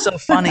bridges. That's so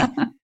funny.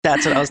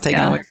 That's what I was taking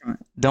away from it.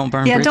 Don't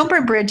burn bridges. Yeah, don't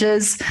burn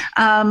bridges.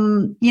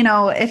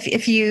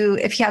 If you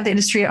have the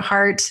industry at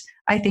heart,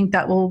 I think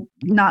that will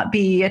not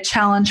be a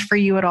challenge for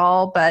you at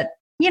all. But,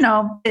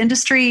 the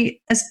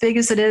industry, as big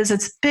as it is,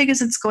 it's big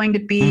as it's going to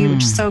be,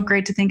 which is so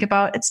great to think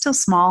about. It's still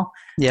small.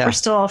 Yeah. We're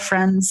still all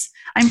friends.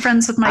 I'm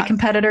friends with my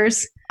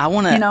competitors. I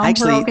want to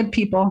we're all good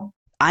people.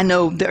 I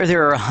know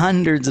there are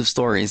hundreds of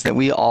stories that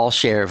we all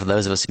share for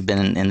those of us who've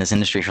been in this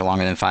industry for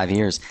longer than 5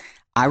 years.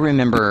 I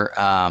remember,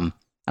 I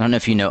don't know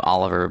if you know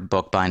Oliver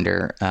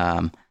Bookbinder.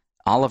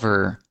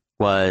 Oliver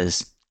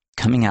was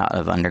coming out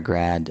of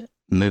undergrad,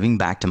 moving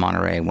back to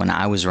Monterey when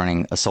I was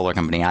running a solar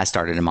company. I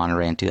started in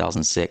Monterey in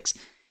 2006.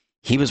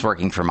 He was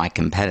working for my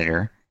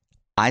competitor.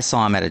 I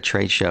saw him at a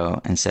trade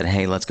show and said,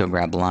 hey, let's go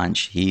grab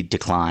lunch. He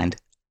declined.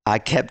 I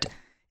kept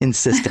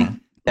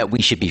insisting that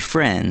we should be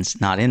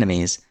friends, not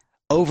enemies.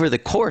 Over the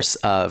course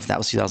of, that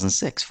was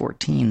 2006,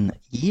 14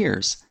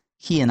 years,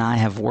 he and I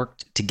have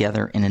worked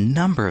together in a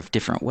number of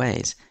different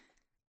ways.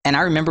 And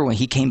I remember when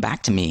he came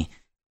back to me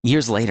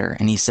years later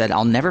and he said,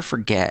 I'll never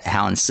forget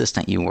how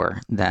insistent you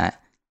were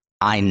that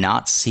I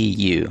not see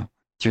you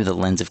through the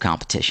lens of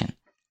competition.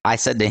 I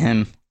said to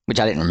him, which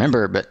I didn't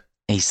remember, but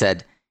he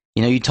said,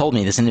 you told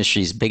me this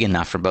industry is big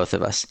enough for both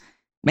of us.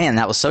 Man,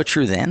 that was so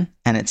true then.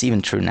 And it's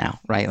even true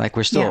now, right? Like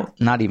we're still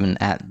not even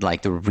at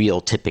like the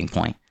real tipping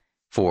point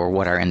for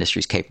what our industry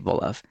is capable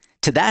of.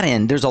 To that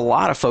end, there's a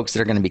lot of folks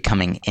that are going to be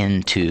coming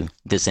into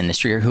this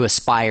industry or who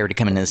aspire to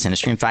come into this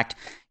industry. In fact,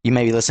 you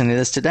may be listening to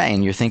this today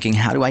and you're thinking,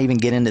 how do I even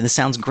get into this?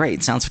 Sounds great.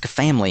 It sounds like a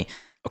family,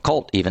 a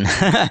cult even.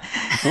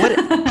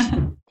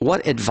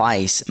 What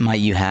advice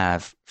might you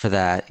have for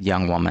that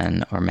young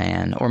woman or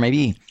man, or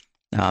maybe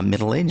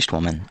middle-aged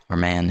woman or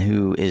man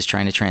who is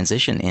trying to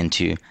transition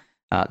into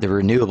the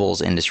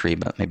renewables industry,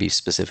 but maybe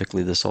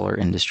specifically the solar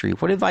industry?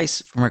 What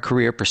advice from a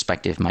career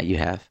perspective might you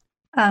have?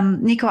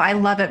 Nico, I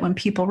love it when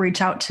people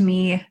reach out to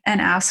me and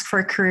ask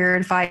for career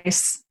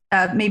advice.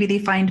 Maybe they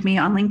find me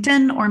on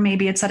LinkedIn, or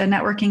maybe it's at a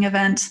networking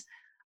event.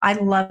 I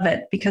love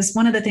it because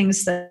one of the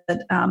things that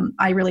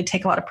I really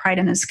take a lot of pride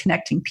in is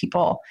connecting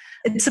people.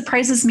 It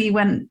surprises me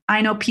when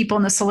I know people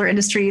in the solar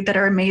industry that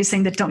are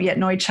amazing that don't yet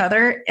know each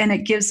other. And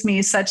it gives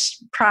me such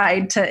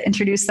pride to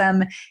introduce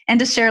them and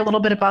to share a little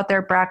bit about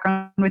their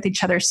background with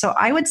each other. So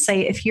I would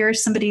say if you're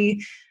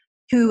somebody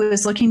who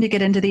is looking to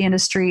get into the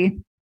industry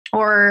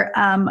or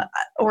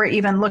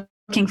even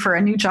looking for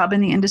a new job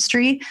in the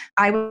industry,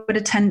 I would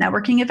attend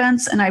networking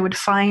events and I would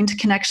find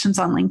connections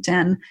on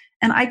LinkedIn.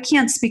 And I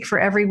can't speak for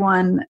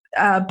everyone,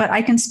 but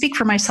I can speak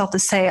for myself to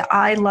say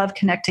I love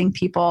connecting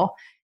people,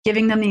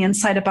 giving them the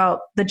insight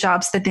about the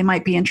jobs that they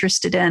might be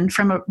interested in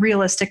from a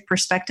realistic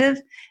perspective,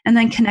 and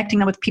then connecting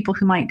them with people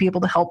who might be able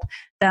to help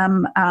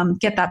them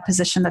get that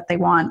position that they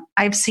want.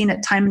 I've seen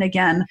it time and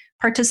again.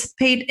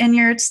 Participate in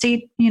your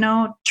state,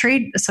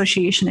 trade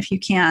association if you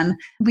can.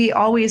 We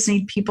always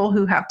need people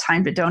who have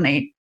time to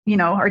donate,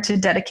 or to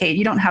dedicate.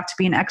 You don't have to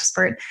be an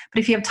expert, but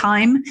if you have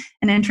time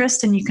and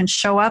interest and you can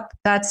show up,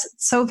 that's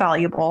so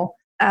valuable.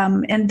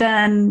 And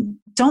then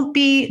don't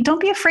be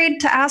afraid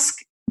to ask.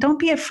 Don't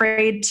be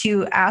afraid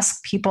to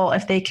ask people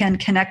if they can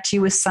connect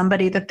you with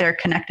somebody that they're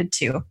connected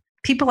to.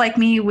 People like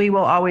me, we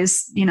will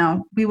always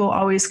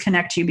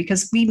connect you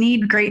because we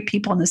need great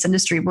people in this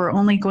industry. We're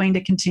only going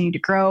to continue to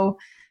grow,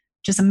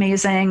 which is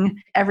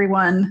amazing.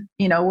 Everyone,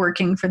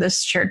 working for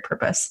this shared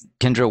purpose.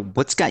 Kendra,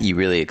 what's got you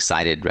really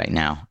excited right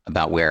now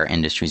about where our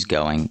industry's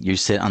going? You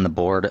sit on the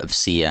board of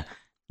SEIA.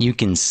 You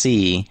can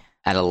see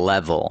at a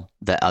level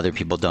that other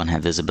people don't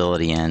have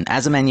visibility in.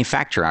 As a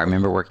manufacturer, I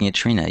remember working at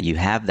Trina. You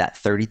have that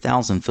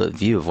 30,000 foot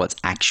view of what's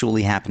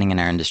actually happening in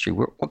our industry.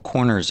 What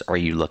corners are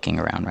you looking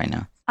around right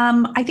now?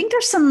 I think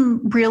there's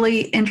some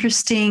really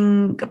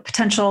interesting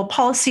potential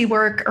policy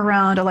work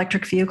around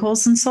electric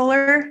vehicles and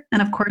solar,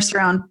 and of course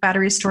around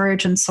battery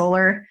storage and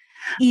solar.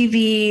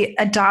 EV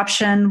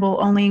adoption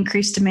will only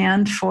increase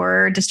demand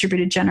for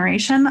distributed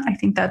generation. I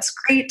think that's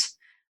great.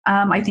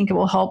 I think it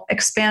will help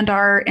expand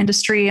our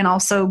industry and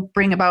also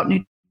bring about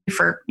new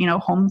for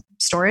home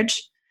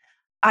storage.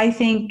 I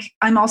think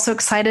I'm also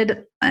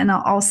excited, and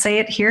I'll say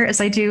it here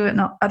as I do in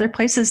other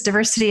places,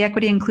 diversity,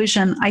 equity,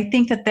 inclusion. I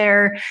think that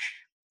there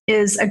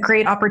is a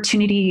great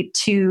opportunity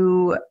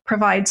to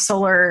provide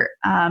solar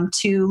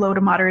to low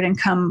to moderate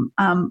income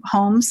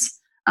homes,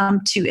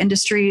 to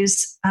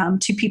industries,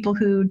 to people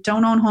who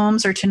don't own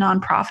homes, or to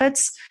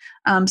nonprofits.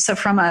 So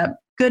from a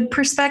good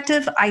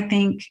perspective, I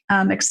think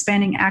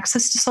expanding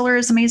access to solar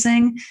is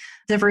amazing.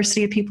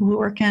 Diversity of people who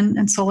work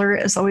in solar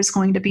is always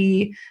going to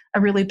be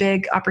a really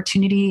big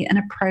opportunity and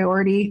a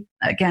priority,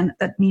 again,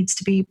 that needs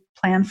to be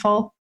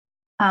planful.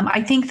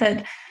 I think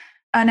that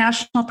a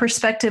national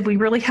perspective, we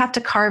really have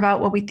to carve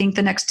out what we think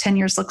the next 10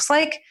 years looks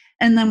like,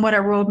 and then what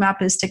our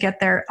roadmap is to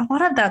get there. A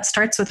lot of that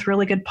starts with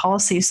really good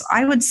policies. So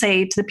I would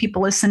say to the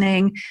people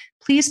listening,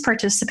 please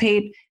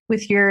participate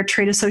with your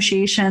trade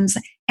associations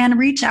and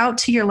reach out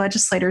to your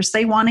legislators.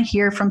 They want to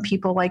hear from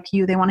people like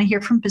you. They want to hear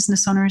from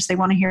business owners. They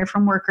want to hear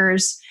from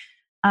workers.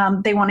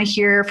 They want to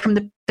hear from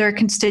the their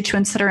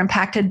constituents that are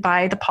impacted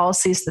by the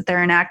policies that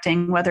they're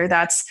enacting, whether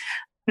that's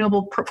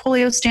renewable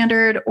portfolio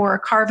standard or a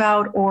carve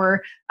out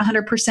or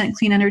 100%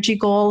 clean energy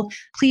goal.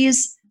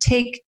 Please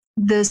take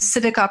the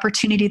civic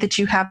opportunity that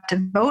you have to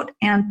vote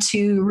and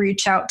to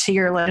reach out to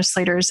your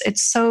legislators.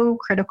 It's so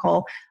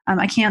critical.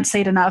 I can't say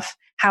it enough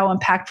how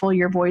impactful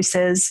your voice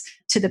is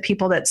to the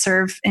people that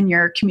serve in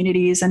your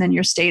communities and in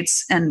your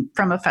states, and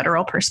from a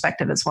federal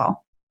perspective as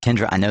well.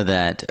 Kendra, I know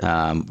that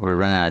we're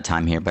running out of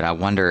time here, but I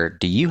wonder,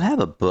 do you have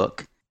a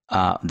book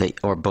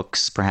or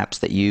books perhaps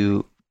that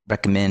you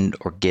recommend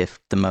or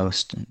gift the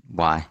most?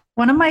 Why?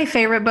 One of my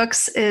favorite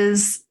books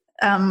is,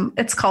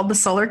 it's called The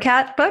Solar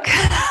Cat book.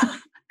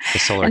 The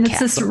Solar and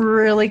Cat. It's this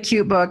really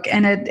cute book,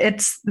 and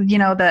it's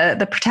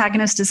the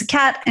protagonist is a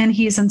cat and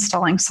he's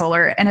installing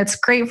solar, and it's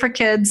great for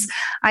kids.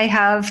 I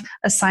have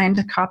a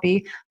signed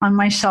copy on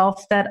my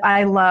shelf that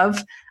I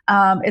love.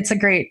 It's a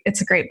great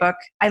book.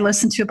 I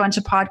listen to a bunch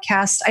of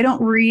podcasts. I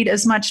don't read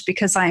as much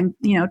because I'm,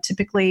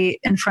 typically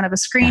in front of a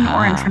screen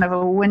or in front of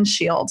a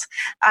windshield.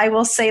 I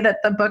will say that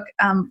the book,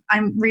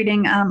 I'm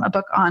reading a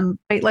book on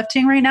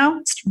weightlifting right now.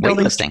 It's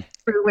weightlifting.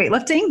 Through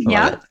weightlifting.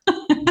 Yeah.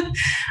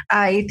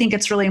 I think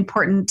it's really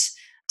important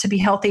to be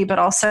healthy, but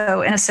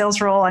also in a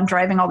sales role, I'm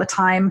driving all the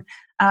time.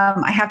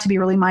 I have to be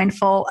really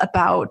mindful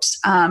about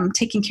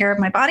taking care of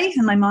my body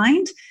and my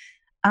mind.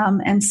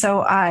 And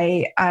so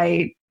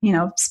I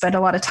spend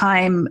a lot of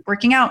time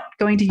working out,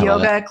 going to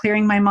yoga,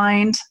 clearing my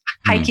mind,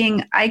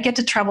 hiking. I get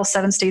to travel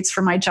 7 states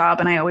for my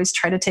job, and I always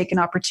try to take an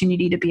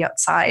opportunity to be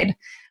outside,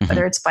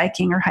 whether it's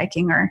biking or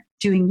hiking or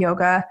doing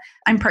yoga.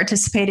 I'm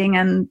participating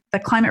in the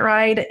climate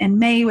ride in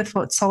May with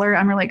Vote Solar.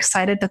 I'm really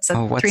excited. That's a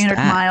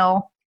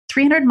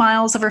 300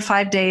 miles over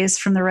 5 days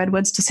from the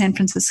Redwoods to San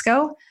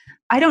Francisco.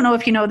 I don't know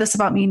if you know this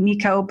about me,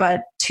 Nico,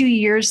 but 2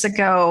 years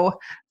ago,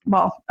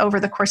 over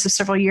the course of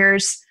several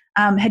years,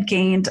 had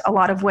gained a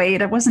lot of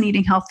weight. I wasn't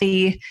eating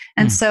healthy.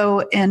 And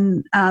so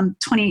in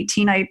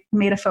 2018, I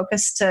made a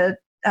focus to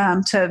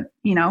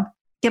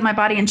get my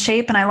body in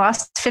shape, and I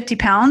lost 50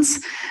 pounds.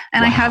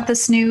 And I have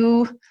this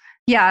new,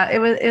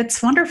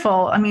 it's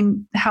wonderful. I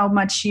mean, how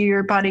much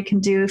your body can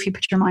do if you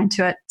put your mind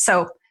to it.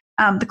 So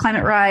the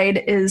climate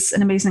ride is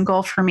an amazing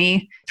goal for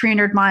me.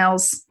 300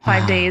 miles,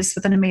 5 days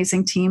with an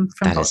amazing team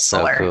from Vote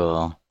Solar. That is so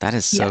cool. That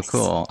is so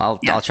cool.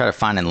 I'll try to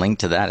find and link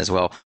to that as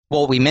well.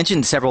 Well, we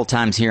mentioned several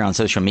times here on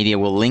social media.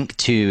 We'll link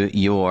to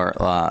your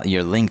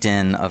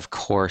LinkedIn, of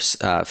course.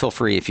 Feel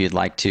free if you'd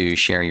like to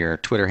share your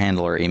Twitter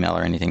handle or email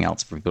or anything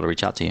else for people to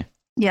reach out to you.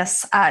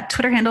 Yes.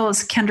 Twitter handle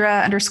is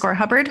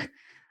Kendra_Hubbard.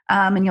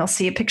 And you'll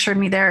see a picture of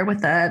me there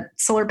with a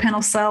solar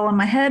panel cell on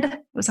my head.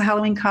 It was a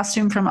Halloween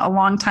costume from a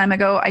long time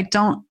ago. I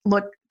don't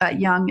look that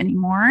young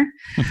anymore.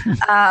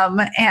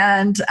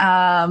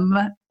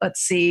 Let's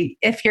see.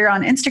 If you're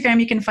on Instagram,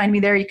 you can find me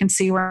there. You can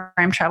see where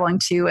I'm traveling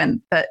to and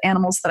the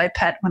animals that I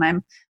pet when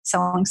I'm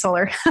selling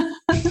solar.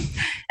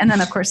 And then,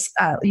 of course,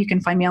 you can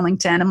find me on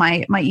LinkedIn. And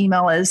my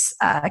email is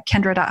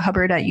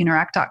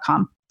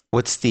kendra.hubbard@unirac.com.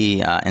 What's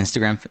the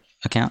Instagram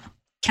account?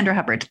 Kendra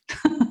Hubbard.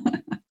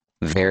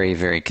 Very,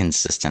 very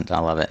consistent. I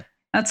love it.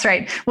 That's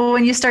right. Well,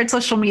 when you start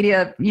social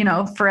media,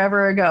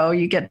 forever ago,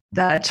 you get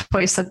the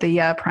choice of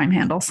the prime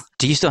handles.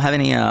 Do you still have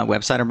any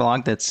website or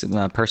blog that's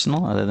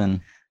personal other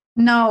than?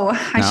 No,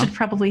 I should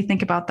probably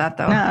think about that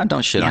though. No,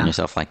 don't shit on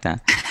yourself like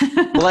that.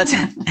 Well,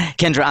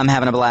 Kendra, I'm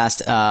having a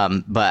blast,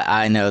 but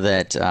I know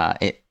that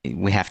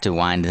we have to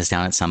wind this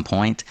down at some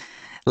point.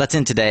 Let's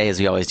end today, as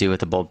we always do,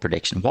 with a bold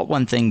prediction. What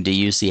one thing do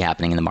you see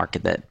happening in the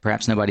market that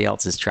perhaps nobody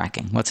else is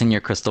tracking? What's in your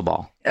crystal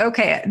ball?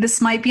 Okay, this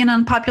might be an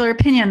unpopular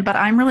opinion, but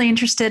I'm really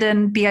interested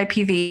in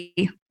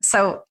BIPV.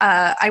 So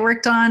I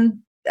worked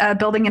on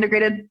building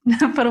integrated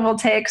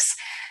photovoltaics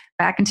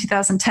back in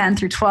 2010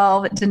 through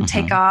 12. It didn't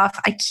take off.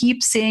 I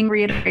keep seeing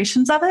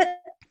reiterations of it.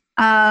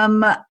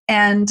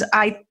 And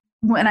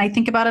when I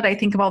think about it, I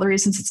think of all the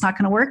reasons it's not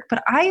going to work.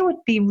 But I would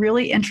be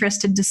really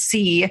interested to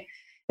see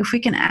if we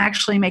can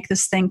actually make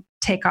this thing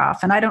take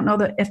off. And I don't know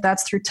if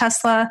that's through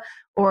Tesla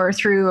or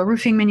through a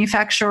roofing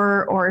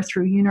manufacturer or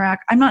through Unirac.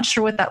 I'm not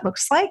sure what that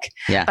looks like.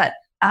 Yeah. But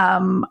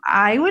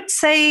I would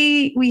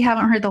say we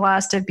haven't heard the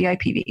last of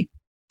BIPV.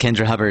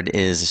 Kendra Hubbard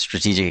is a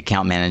strategic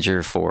account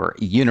manager for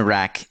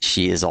Unirac.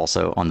 She is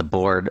also on the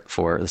board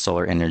for the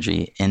Solar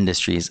Energy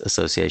Industries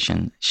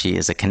Association. She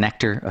is a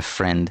connector, a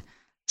friend,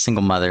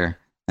 single mother,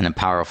 and a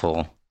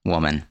powerful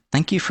woman.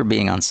 Thank you for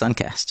being on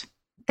Suncast.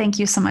 Thank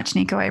you so much,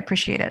 Nico. I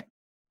appreciate it.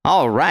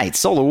 All right,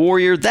 Solar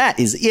Warrior, that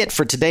is it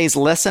for today's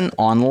lesson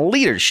on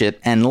leadership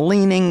and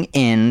leaning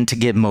in to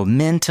give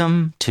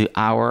momentum to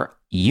our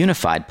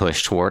unified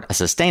push toward a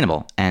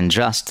sustainable and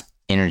just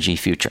energy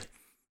future.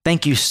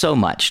 Thank you so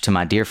much to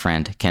my dear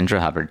friend,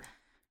 Kendra Hubbard,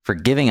 for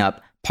giving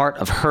up part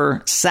of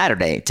her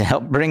Saturday to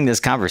help bring this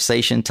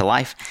conversation to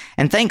life.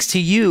 And thanks to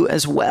you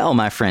as well,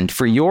 my friend,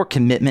 for your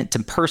commitment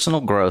to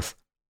personal growth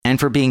and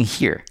for being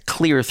here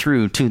clear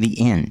through to the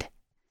end.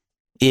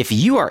 If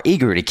you are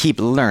eager to keep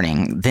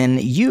learning, then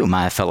you,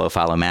 my fellow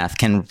Follow Math,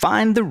 can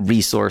find the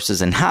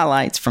resources and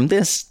highlights from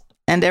this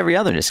and every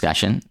other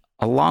discussion,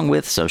 along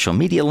with social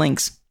media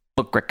links,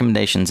 book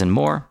recommendations, and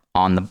more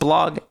on the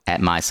blog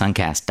at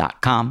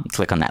mysuncast.com. You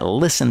click on that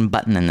listen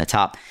button in the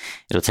top.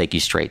 It'll take you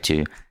straight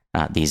to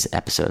these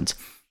episodes.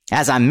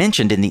 As I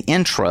mentioned in the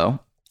intro,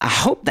 I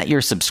hope that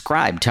you're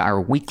subscribed to our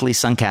weekly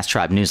Suncast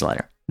Tribe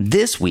newsletter.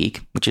 This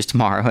week, which is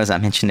tomorrow, as I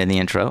mentioned in the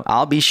intro,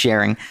 I'll be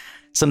sharing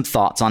some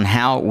thoughts on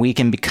how we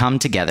can become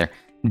together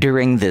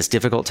during this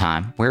difficult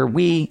time where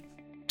we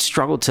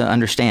struggle to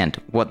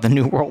understand what the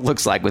new world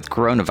looks like with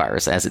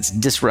coronavirus as it's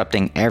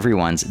disrupting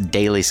everyone's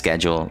daily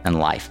schedule and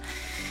life.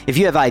 If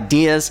you have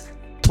ideas,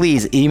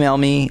 please email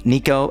me,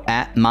 Nico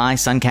at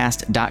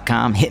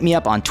mysuncast.com. Hit me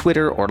up on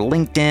Twitter or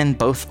LinkedIn.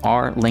 Both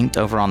are linked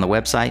over on the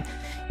website.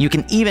 You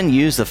can even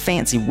use the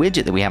fancy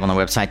widget that we have on the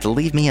website to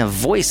leave me a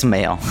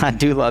voicemail. I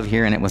do love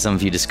hearing it when some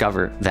of you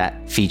discover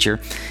that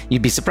feature.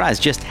 You'd be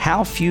surprised just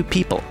how few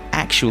people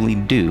actually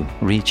do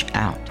reach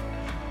out.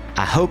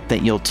 I hope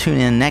that you'll tune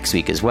in next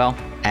week as well,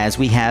 as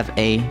we have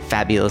a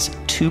fabulous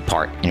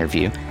 2-part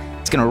interview.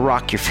 It's going to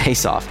rock your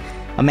face off.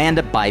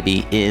 Amanda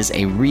Bybee is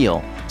a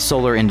real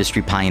solar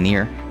industry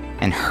pioneer,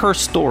 and her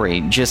story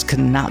just could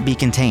not be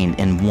contained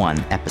in one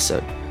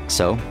episode.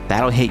 So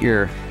that'll hit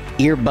your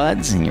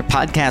earbuds and your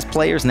podcast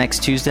players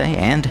next Tuesday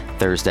and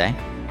Thursday,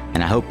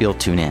 and I hope you'll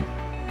tune in.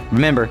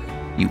 Remember,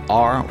 you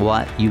are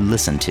what you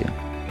listen to.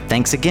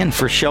 Thanks again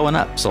for showing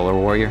up, Solar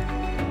Warrior.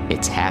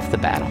 It's half the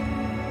battle.